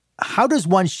point, how does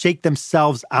one shake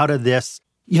themselves out of this?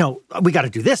 We got to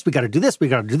do this, we got to do this, we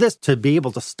got to do this, to be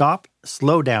able to stop,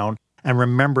 slow down, and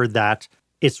remember that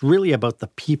it's really about the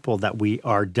people that we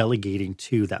are delegating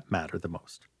to that matter the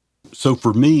most. So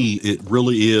for me, it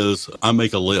really is, I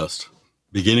make a list.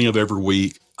 Beginning of every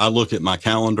week, I look at my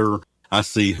calendar, I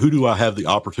see who do I have the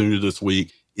opportunity this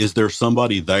week? Is there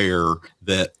somebody there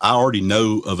that I already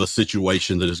know of a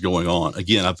situation that is going on?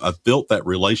 Again, I've built that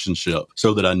relationship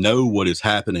so that I know what is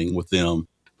happening with them.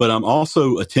 But I'm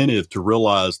also attentive to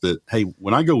realize that, hey,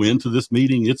 when I go into this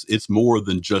meeting, it's more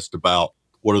than just about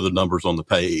what are the numbers on the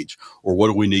page or what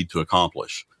do we need to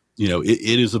accomplish.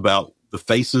 It is about the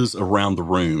faces around the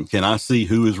room? Can I see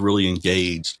who is really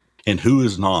engaged and who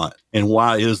is not? And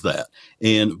why is that?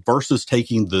 And versus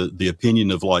taking the opinion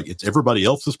of like, it's everybody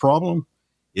else's problem.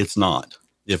 It's not.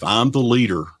 If I'm the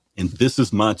leader and this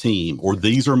is my team, or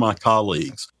these are my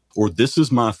colleagues, or this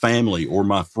is my family or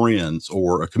my friends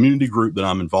or a community group that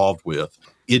I'm involved with,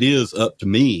 it is up to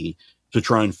me to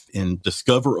try and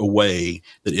discover a way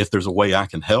that if there's a way I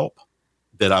can help,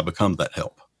 that I become that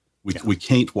help. We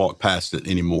can't walk past it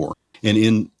anymore.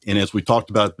 And as we talked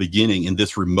about at the beginning, in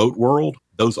this remote world,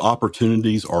 those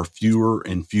opportunities are fewer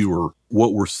and fewer.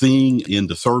 What we're seeing in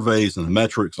the surveys and the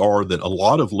metrics are that a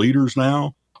lot of leaders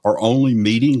now are only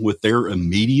meeting with their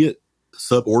immediate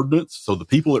subordinates, so the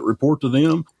people that report to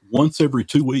them, once every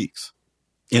 2 weeks.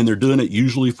 And they're doing it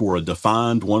usually for a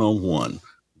defined one-on-one.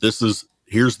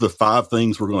 Here's the 5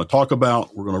 things we're going to talk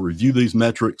about. We're going to review these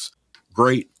metrics.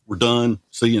 Great. We're done.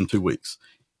 See you in 2 weeks.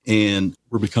 And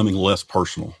we're becoming less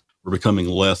personal. We're becoming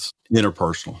less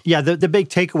interpersonal. Yeah, the big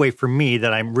takeaway for me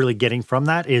that I'm really getting from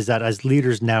that is that as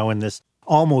leaders now in this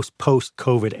almost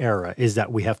post-COVID era is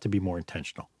that we have to be more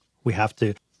intentional. We have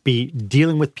to be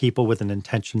dealing with people with an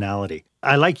intentionality.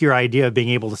 I like your idea of being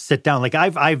able to sit down. Like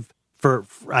for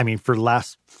the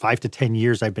last 5 to 10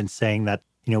 years, I've been saying that,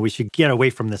 we should get away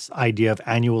from this idea of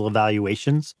annual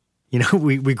evaluations.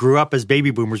 We grew up as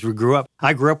baby boomers.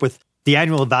 I grew up with the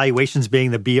annual evaluations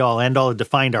being the be all end all. It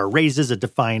defined our raises. It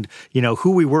defined,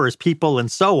 who we were as people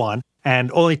and so on.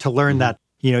 And only to learn that,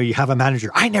 you have a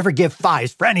manager, I never give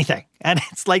 5s for anything. And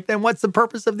it's like, then what's the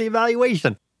purpose of the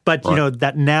evaluation? But, right.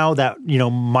 That now that,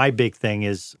 my big thing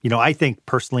is, I think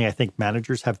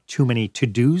managers have too many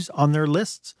to-dos on their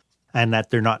lists and that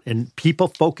they're not people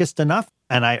focused enough.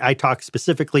 And I talk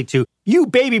specifically to you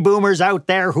baby boomers out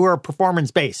there who are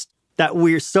performance-based, that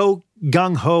we're so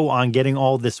gung-ho on getting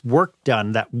all this work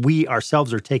done that we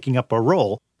ourselves are taking up a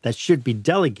role that should be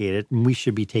delegated, and we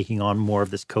should be taking on more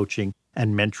of this coaching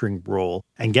and mentoring role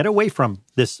and get away from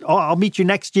this, I'll meet you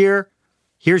next year.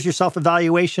 Here's your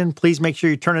self-evaluation. Please make sure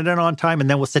you turn it in on time, and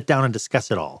then we'll sit down and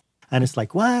discuss it all. And it's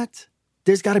like, what?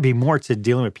 There's got to be more to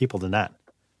dealing with people than that.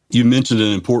 You mentioned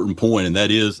an important point, and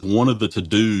that is one of the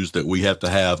to-dos that we have to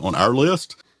have on our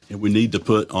list and we need to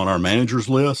put on our manager's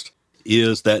list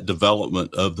is that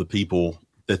development of the people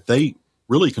that they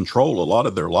really control a lot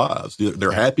of their lives,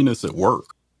 their happiness at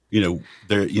work.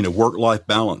 Work-life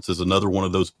balance is another one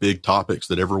of those big topics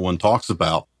that everyone talks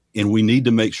about. And we need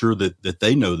to make sure that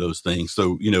they know those things.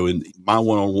 So, in my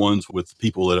one-on-ones with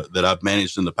people that I've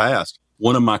managed in the past,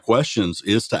 one of my questions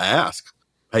is to ask,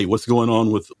 hey, what's going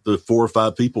on with the 4 or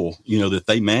 5 people, that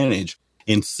they manage,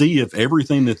 and see if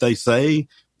everything that they say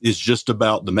is just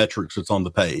about the metrics that's on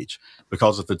the page.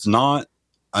 Because if it's not,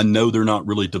 I know they're not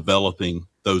really developing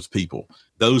those people.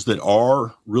 Those that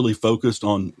are really focused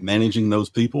on managing those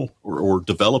people or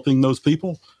developing those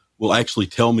people will actually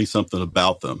tell me something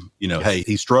about them. Hey,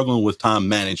 he's struggling with time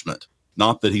management,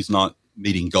 not that he's not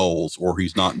meeting goals or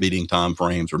he's not meeting time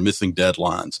frames or missing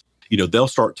deadlines. They'll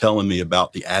start telling me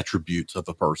about the attributes of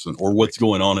a person or what's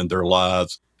going on in their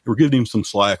lives. We're giving him some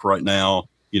slack right now.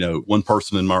 One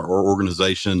person in my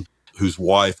organization whose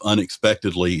wife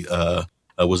unexpectedly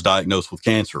was diagnosed with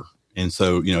cancer. And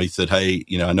so, he said, hey,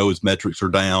 I know his metrics are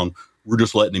down. We're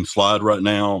just letting him slide right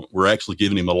now. We're actually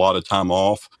giving him a lot of time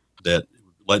off, that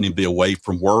letting him be away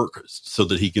from work so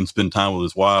that he can spend time with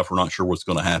his wife. We're not sure what's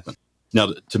going to happen.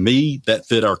 Now, to me, that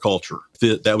fit our culture.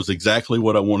 That was exactly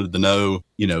what I wanted to know.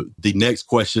 The next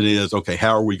question is, okay,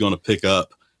 how are we going to pick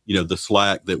up, the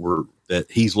slack that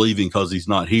he's leaving because he's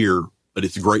not here, but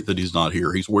it's great that he's not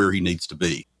here. He's where he needs to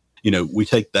be. We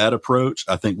take that approach.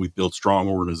 I think we build strong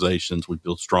organizations, we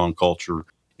build strong culture,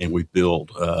 and we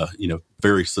build,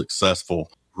 very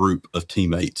successful group of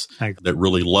teammates that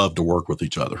really love to work with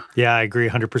each other. Yeah, I agree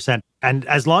 100%. And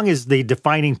as long as the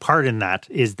defining part in that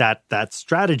is that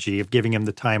strategy of giving him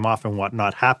the time off and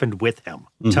whatnot happened with him.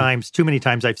 Mm-hmm. Too many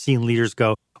times I've seen leaders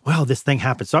go, well, this thing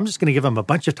happened, so I'm just going to give him a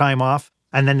bunch of time off.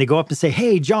 And then they go up and say,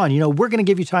 hey, John, we're going to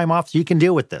give you time off so you can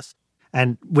deal with this.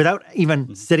 And without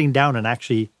even sitting down and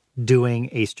actually doing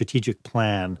a strategic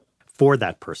plan for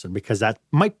that person, because that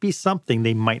might be something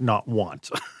they might not want.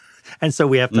 And so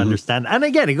we have to understand. And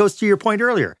again, it goes to your point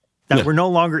earlier that we're no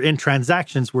longer in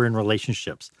transactions, we're in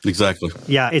relationships. Exactly.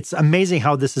 Yeah, it's amazing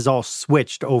how this is all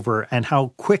switched over and how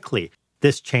quickly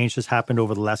this change has happened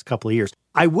over the last couple of years.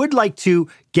 I would like to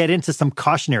get into some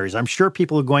cautionaries. I'm sure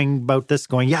people are going about this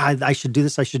going, yeah, I should do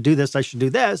this, I should do this, I should do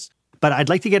this. But I'd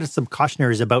like to get into some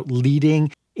cautionaries about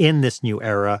leading in this new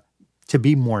era to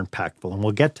be more impactful. And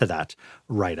we'll get to that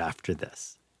right after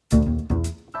this.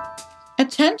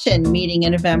 Attention, meeting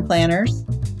and event planners.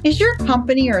 Is your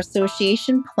company or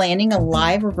association planning a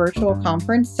live or virtual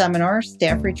conference, seminar, or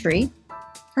staff retreat?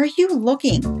 Are you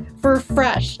looking for a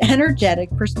fresh,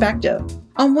 energetic perspective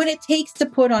on what it takes to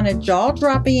put on a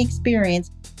jaw-dropping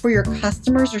experience for your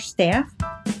customers or staff?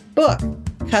 Book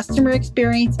customer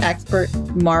experience expert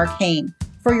Mark Hain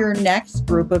for your next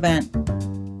group event.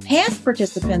 Past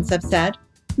participants have said,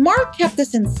 Mark kept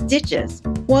us in stitches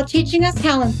while teaching us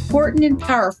how important and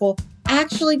powerful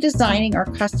actually designing our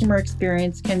customer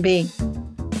experience can be.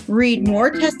 Read more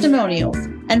testimonials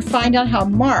and find out how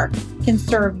Mark can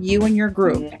serve you and your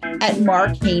group at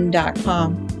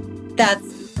markhain.com.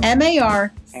 That's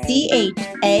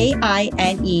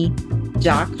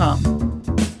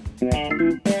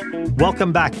MarkHaine.com.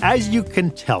 Welcome back. As you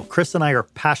can tell, Chris and I are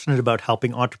passionate about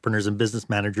helping entrepreneurs and business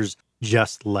managers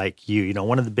just like you. You know,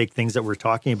 one of the big things that we're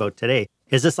talking about today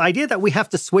is this idea that we have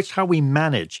to switch how we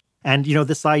manage. And, you know,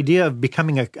 this idea of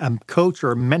becoming a coach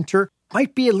or a mentor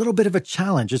might be a little bit of a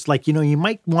challenge. It's like, you know, you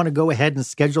might want to go ahead and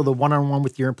schedule the one-on-one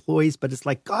with your employees, but it's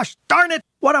like, gosh, darn it,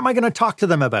 what am I going to talk to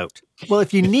them about? Well,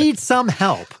 if you need some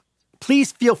help,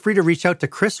 please feel free to reach out to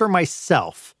Chris or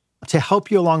myself to help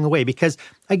you along the way. Because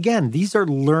again, these are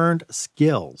learned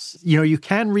skills. You know, you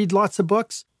can read lots of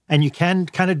books and you can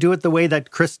kind of do it the way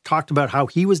that Chris talked about how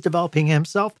he was developing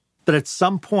himself. But at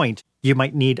some point, you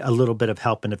might need a little bit of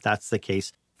help. And if that's the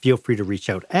case, feel free to reach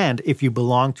out. And if you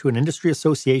belong to an industry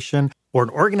association or an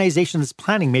organization that's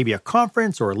planning maybe a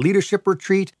conference or a leadership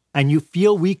retreat, and you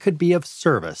feel we could be of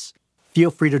service, feel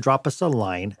free to drop us a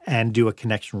line and do a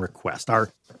connection request.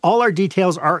 All our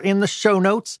details are in the show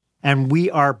notes, and we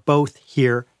are both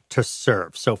here to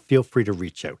serve. So feel free to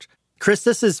reach out. Chris,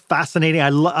 this is fascinating.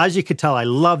 As you could tell, I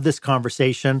love this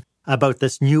conversation about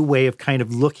this new way of kind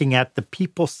of looking at the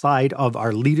people side of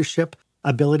our leadership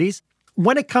abilities.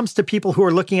 When it comes to people who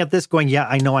are looking at this going, yeah,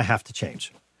 I know I have to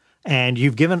change. And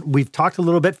we've talked a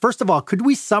little bit. First of all, could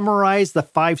we summarize the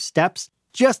 5 steps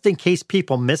just in case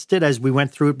people missed it as we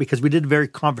went through it, because we did it very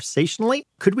conversationally?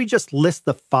 Could we just list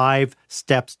the 5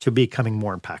 steps to becoming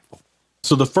more impactful?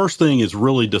 So the first thing is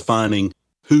really defining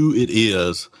who it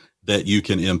is that you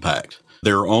can impact.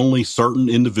 There are only certain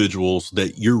individuals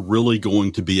that you're really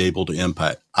going to be able to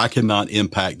impact. I cannot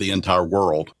impact the entire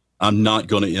world. I'm not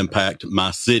going to impact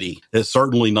my city. It's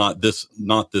certainly not this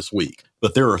week.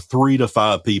 But there are 3 to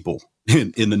 5 people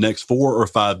in the next 4 or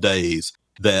 5 days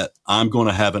that I'm going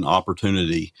to have an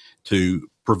opportunity to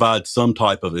provide some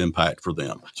type of impact for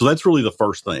them. So that's really the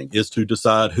first thing, is to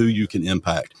decide who you can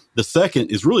impact. The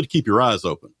second is really to keep your eyes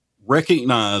open.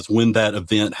 Recognize when that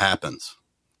event happens.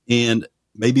 And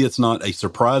maybe it's not a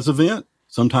surprise event.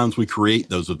 Sometimes we create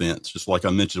those events, just like I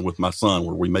mentioned with my son,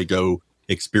 where we may go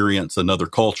experience another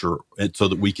culture, and so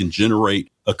that we can generate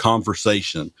a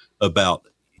conversation about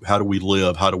how do we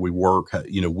live, how do we work,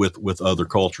 with other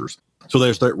cultures. So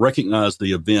there's that, recognize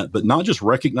the event, but not just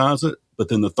recognize it, but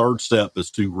then the third step is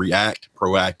to react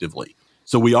proactively.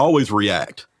 So we always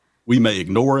react. We may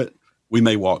ignore it. We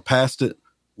may walk past it.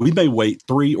 We may wait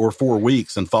 3 or 4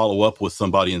 weeks and follow up with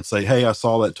somebody and say, hey, I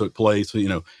saw that took place.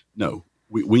 No,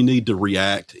 we need to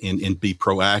react and be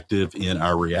proactive in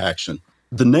our reaction.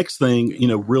 The next thing,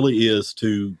 really is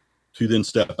to then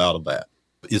step out of that,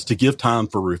 is to give time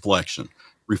for reflection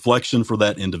for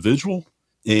that individual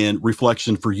and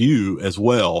reflection for you as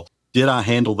well. Did I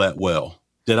handle that well?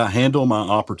 Did I handle my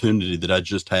opportunity that I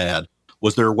just had?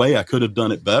 Was there a way I could have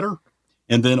done it better?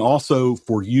 And then also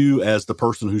for you as the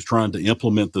person who's trying to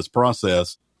implement this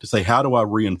process, to say, how do I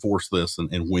reinforce this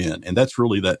and win? And that's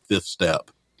really that 5th step,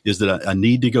 is that I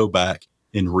need to go back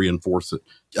and reinforce it.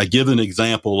 I give an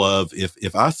example of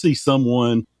if I see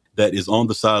someone that is on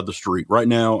the side of the street right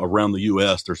now around the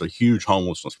U.S., there's a huge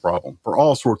homelessness problem for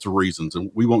all sorts of reasons,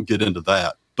 and we won't get into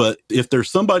that. But if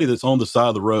there's somebody that's on the side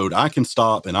of the road, I can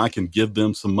stop and I can give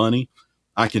them some money.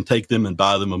 I can take them and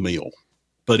buy them a meal.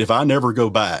 But if I never go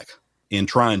back and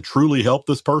try and truly help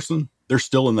this person, they're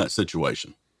still in that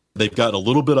situation. They've got a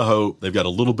little bit of hope. They've got a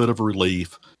little bit of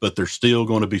relief, but they're still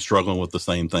going to be struggling with the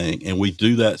same thing. And we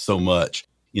do that so much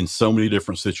in so many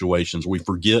different situations. We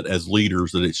forget as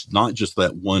leaders that it's not just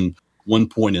that one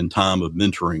point in time of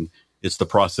mentoring. It's the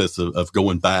process of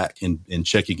going back and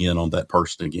checking in on that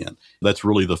person again. That's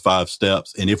really the 5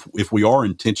 steps. And if we are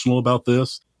intentional about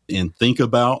this and think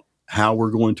about how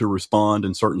we're going to respond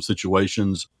in certain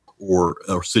situations,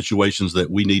 or situations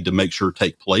that we need to make sure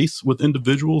take place with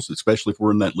individuals, especially if we're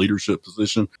in that leadership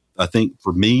position. I think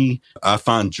for me, I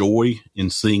find joy in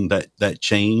seeing that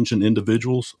change in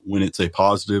individuals when it's a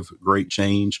positive, great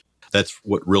change. That's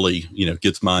what really,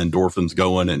 gets my endorphins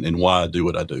going and why I do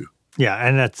what I do. Yeah,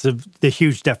 and that's the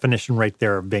huge definition right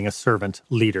there of being a servant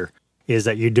leader, is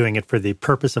that you're doing it for the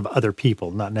purpose of other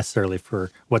people, not necessarily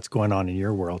for what's going on in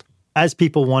your world. As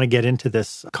people want to get into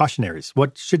this cautionaries,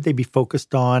 what should they be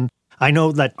focused on? I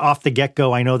know that off the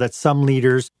get-go, I know that some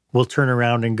leaders will turn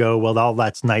around and go, well, all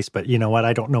that's nice, but you know what?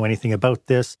 I don't know anything about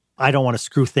this. I don't want to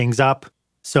screw things up.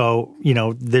 So,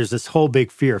 there's this whole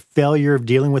big fear of failure of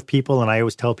dealing with people. And I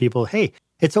always tell people, hey,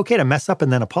 it's okay to mess up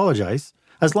and then apologize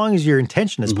as long as your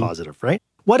intention is positive, right?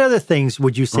 What other things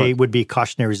would you say would be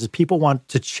cautionaries as people want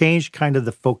to change kind of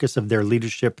the focus of their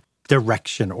leadership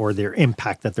direction or their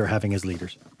impact that they're having as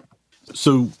leaders?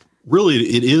 So really,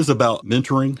 it is about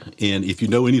mentoring. And if you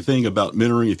know anything about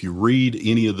mentoring, if you read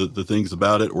any of the things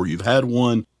about it or you've had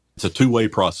one, it's a two-way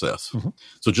process.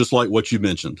 So just like what you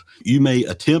mentioned, you may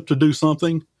attempt to do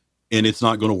something and it's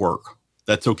not going to work.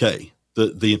 That's okay.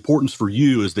 The importance for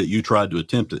you is that you tried to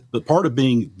attempt it. But part of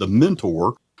being the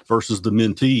mentor versus the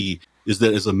mentee is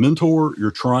that as a mentor, you're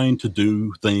trying to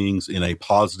do things in a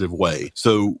positive way.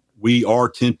 So we are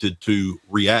tempted to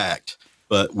react,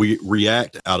 but we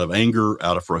react out of anger,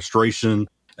 out of frustration,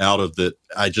 out of that,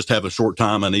 I just have a short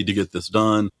time, I need to get this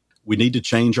done. We need to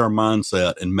change our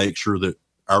mindset and make sure that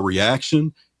our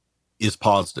reaction is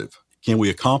positive. Can we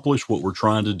accomplish what we're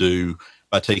trying to do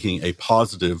by taking a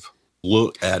positive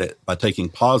look at it, by taking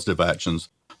positive actions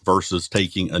versus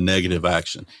taking a negative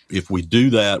action? If we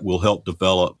do that, we'll help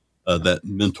develop that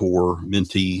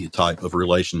mentor-mentee type of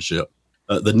relationship.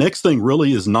 The next thing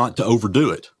really is not to overdo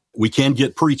it. We can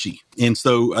get preachy. And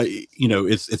so,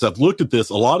 it's I've looked at this,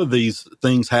 a lot of these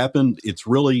things happen. It's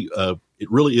really,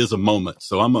 it really is a moment.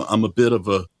 So I'm a bit of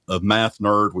a math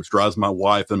nerd, which drives my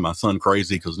wife and my son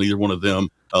crazy because neither one of them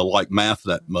like math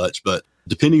that much. But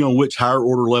depending on which higher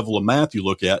order level of math you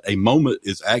look at, a moment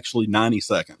is actually 90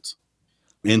 seconds.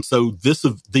 And so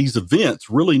these events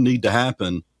really need to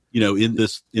happen, in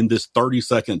this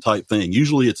 30-second type thing.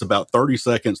 Usually it's about 30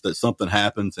 seconds that something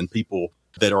happens and people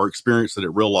that are experienced that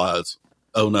realize,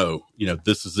 oh no,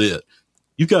 this is it.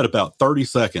 You've got about 30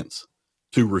 seconds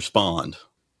to respond.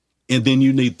 And then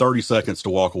you need 30 seconds to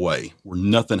walk away where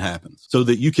nothing happens so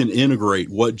that you can integrate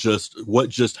what just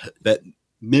that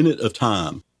minute of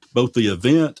time, both the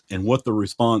event and what the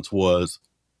response was,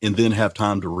 and then have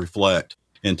time to reflect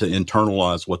and to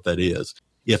internalize what that is.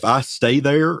 If I stay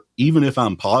there, even if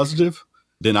I'm positive,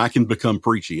 then I can become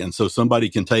preachy. And so somebody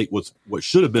can take what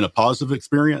should have been a positive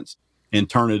experience and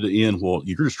turn it in, well,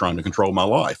 you're just trying to control my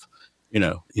life.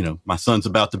 My son's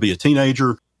about to be a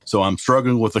teenager. So I'm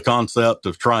struggling with the concept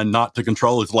of trying not to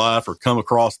control his life or come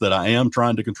across that I am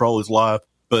trying to control his life.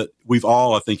 But we've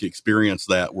all, I think, experienced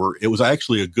that where it was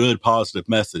actually a good, positive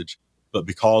message, but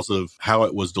because of how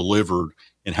it was delivered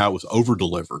and how it was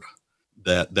over-delivered,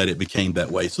 that it became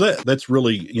that way. So that's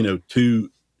really,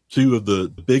 two of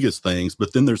the biggest things.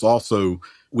 But then there's also,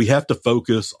 we have to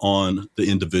focus on the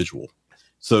individual.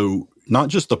 So not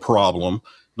just the problem,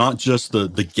 not just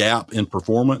the gap in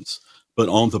performance, but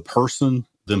on the person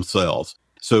themselves.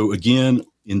 So again,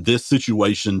 in this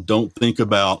situation, don't think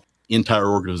about entire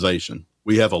organization.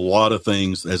 We have a lot of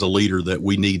things as a leader that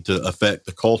we need to affect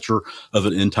the culture of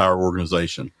an entire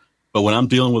organization. But when I'm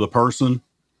dealing with a person,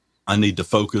 I need to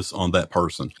focus on that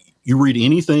person. You read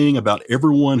anything about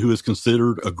everyone who is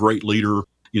considered a great leader,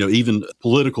 even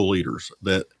political leaders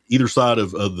that either side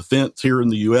of the fence here in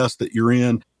the U.S. that you're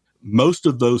in, most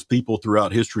of those people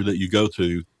throughout history that you go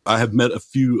to, I have met a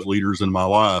few leaders in my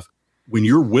life. When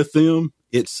you're with them,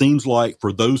 it seems like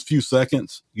for those few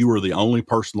seconds, you are the only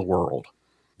person in the world.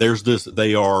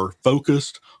 They are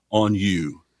focused on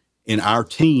you. And our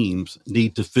teams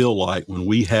need to feel like when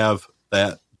we have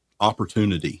that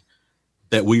opportunity,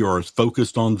 that we are as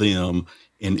focused on them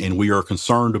and we are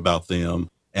concerned about them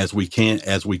as we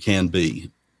can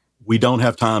be. We don't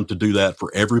have time to do that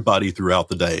for everybody throughout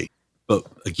the day. But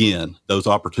again, those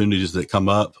opportunities that come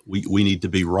up, we need to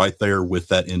be right there with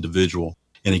that individual.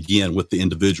 And again, with the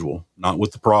individual, not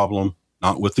with the problem,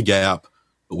 not with the gap,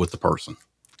 but with the person.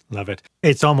 Love it.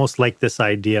 It's almost like this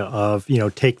idea of,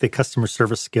 take the customer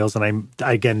service skills. And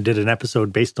I again did an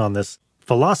episode based on this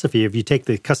philosophy. If you take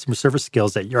the customer service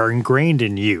skills that are ingrained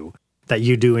in you, that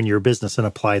you do in your business and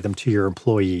apply them to your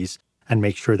employees and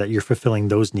make sure that you're fulfilling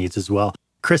those needs as well.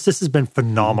 Chris, this has been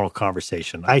phenomenal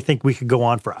conversation. I think we could go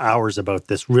on for hours about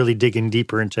this, really digging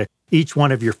deeper into each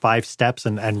one of your 5 steps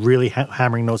and really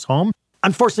hammering those home.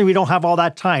 Unfortunately, we don't have all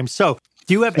that time. So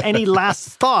do you have any last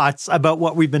thoughts about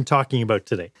what we've been talking about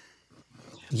today?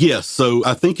 Yes. So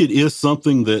I think it is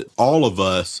something that all of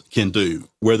us can do,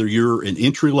 whether you're an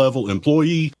entry-level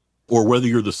employee or whether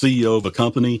you're the CEO of a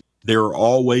company. There are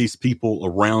always people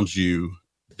around you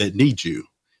that need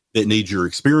your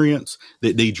experience,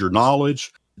 that need your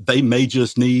knowledge. They may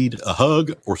just need a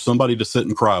hug or somebody to sit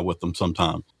and cry with them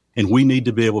sometime. And we need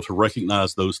to be able to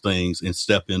recognize those things and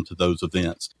step into those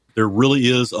events. There really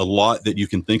is a lot that you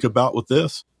can think about with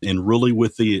this and really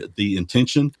with the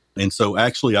intention. And so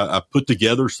actually I put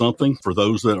together something for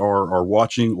those that are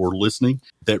watching or listening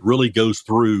that really goes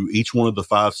through each one of the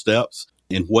 5 steps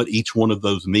and what each one of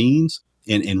those means.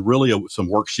 And really some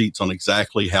worksheets on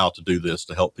exactly how to do this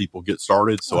to help people get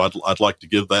started. So I'd like to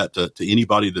give that to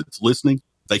anybody that's listening.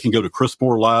 They can go to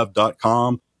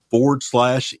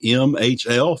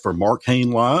chrismoorelive.com/MHL for Mark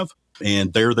Hain Live.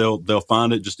 And there they'll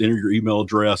find it. Just enter your email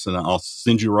address and I'll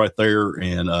send you right there.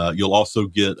 And you'll also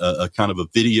get a kind of a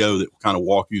video that will kind of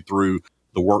walk you through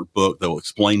the workbook that will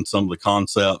explain some of the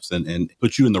concepts and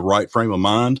put you in the right frame of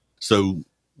mind. So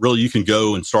really you can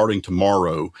go and starting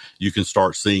tomorrow, you can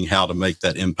start seeing how to make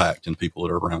that impact in people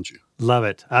that are around you. Love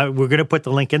it. We're going to put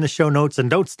the link in the show notes, and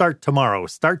don't start tomorrow.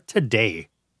 Start today.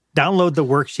 Download the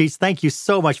worksheets. Thank you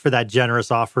so much for that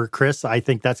generous offer, Chris. I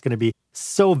think that's going to be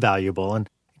so valuable. And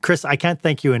Chris, I can't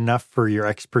thank you enough for your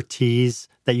expertise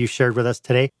that you shared with us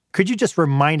today. Could you just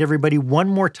remind everybody one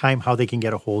more time how they can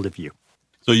get a hold of you?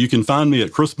 So you can find me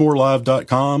at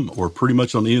chrismoorelive.com or pretty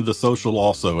much on any of the social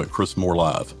also at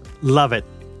chrismoorelive. Love it.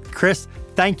 Chris,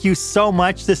 thank you so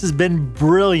much. This has been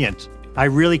brilliant. I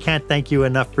really can't thank you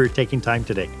enough for taking time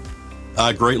today.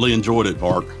 I greatly enjoyed it,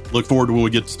 Mark. Look forward to when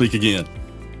we get to speak again.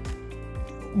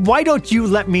 Why don't you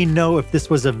let me know if this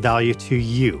was of value to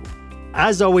you?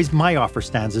 As always, my offer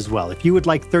stands as well. If you would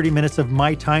like 30 minutes of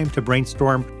my time to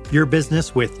brainstorm your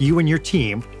business with you and your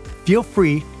team, feel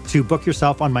free to book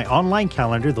yourself on my online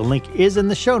calendar. The link is in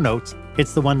the show notes.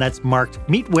 It's the one that's marked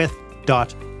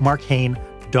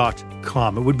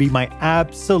meetwith.markhain.com. It would be my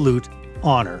absolute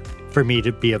honor for me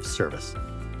to be of service.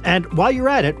 And while you're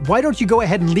at it, why don't you go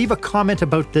ahead and leave a comment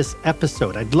about this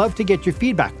episode? I'd love to get your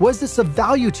feedback. Was this of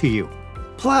value to you?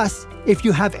 Plus, if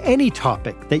you have any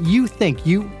topic that you think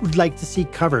you would like to see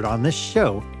covered on this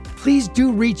show, please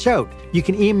do reach out. You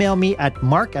can email me at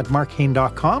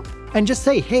mark@markhain.com and just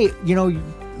say, hey,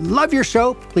 love your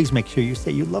show. Please make sure you say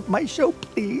you love my show.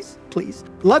 Please.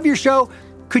 Love your show.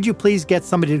 Could you please get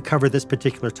somebody to cover this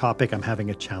particular topic? I'm having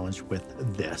a challenge with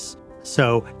this.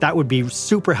 So that would be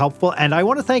super helpful. And I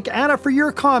want to thank Anna for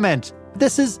your comment.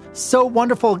 This is so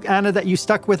wonderful, Anna, that you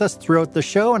stuck with us throughout the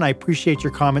show. And I appreciate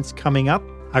your comments coming up.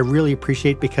 I really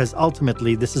appreciate, because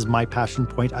ultimately this is my passion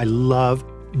point. I love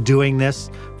doing this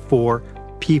for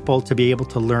people to be able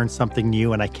to learn something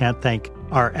new. And I can't thank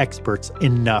our experts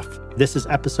enough. This is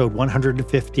episode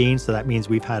 115. So that means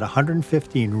we've had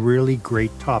 115 really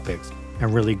great topics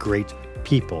and really great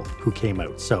people who came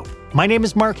out. So my name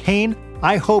is Mark Hain.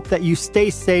 I hope that you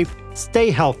stay safe, stay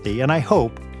healthy, and I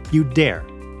hope you dare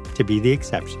to be the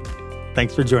exception.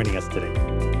 Thanks for joining us today.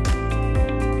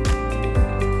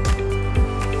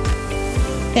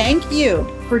 Thank you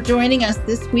for joining us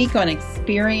this week on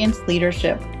Experience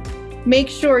Leadership. Make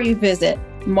sure you visit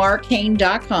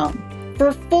markhain.com for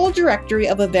a full directory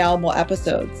of available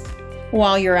episodes.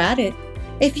 While you're at it,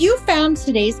 if you found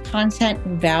today's content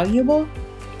valuable,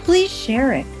 please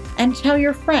share it and tell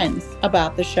your friends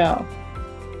about the show.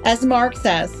 As Mark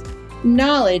says,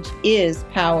 knowledge is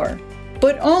power,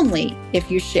 but only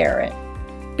if you share it.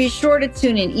 Be sure to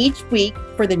tune in each week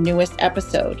for the newest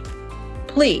episode.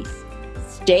 Please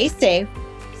stay safe,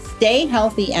 stay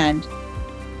healthy, and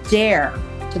dare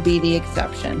to be the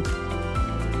exception.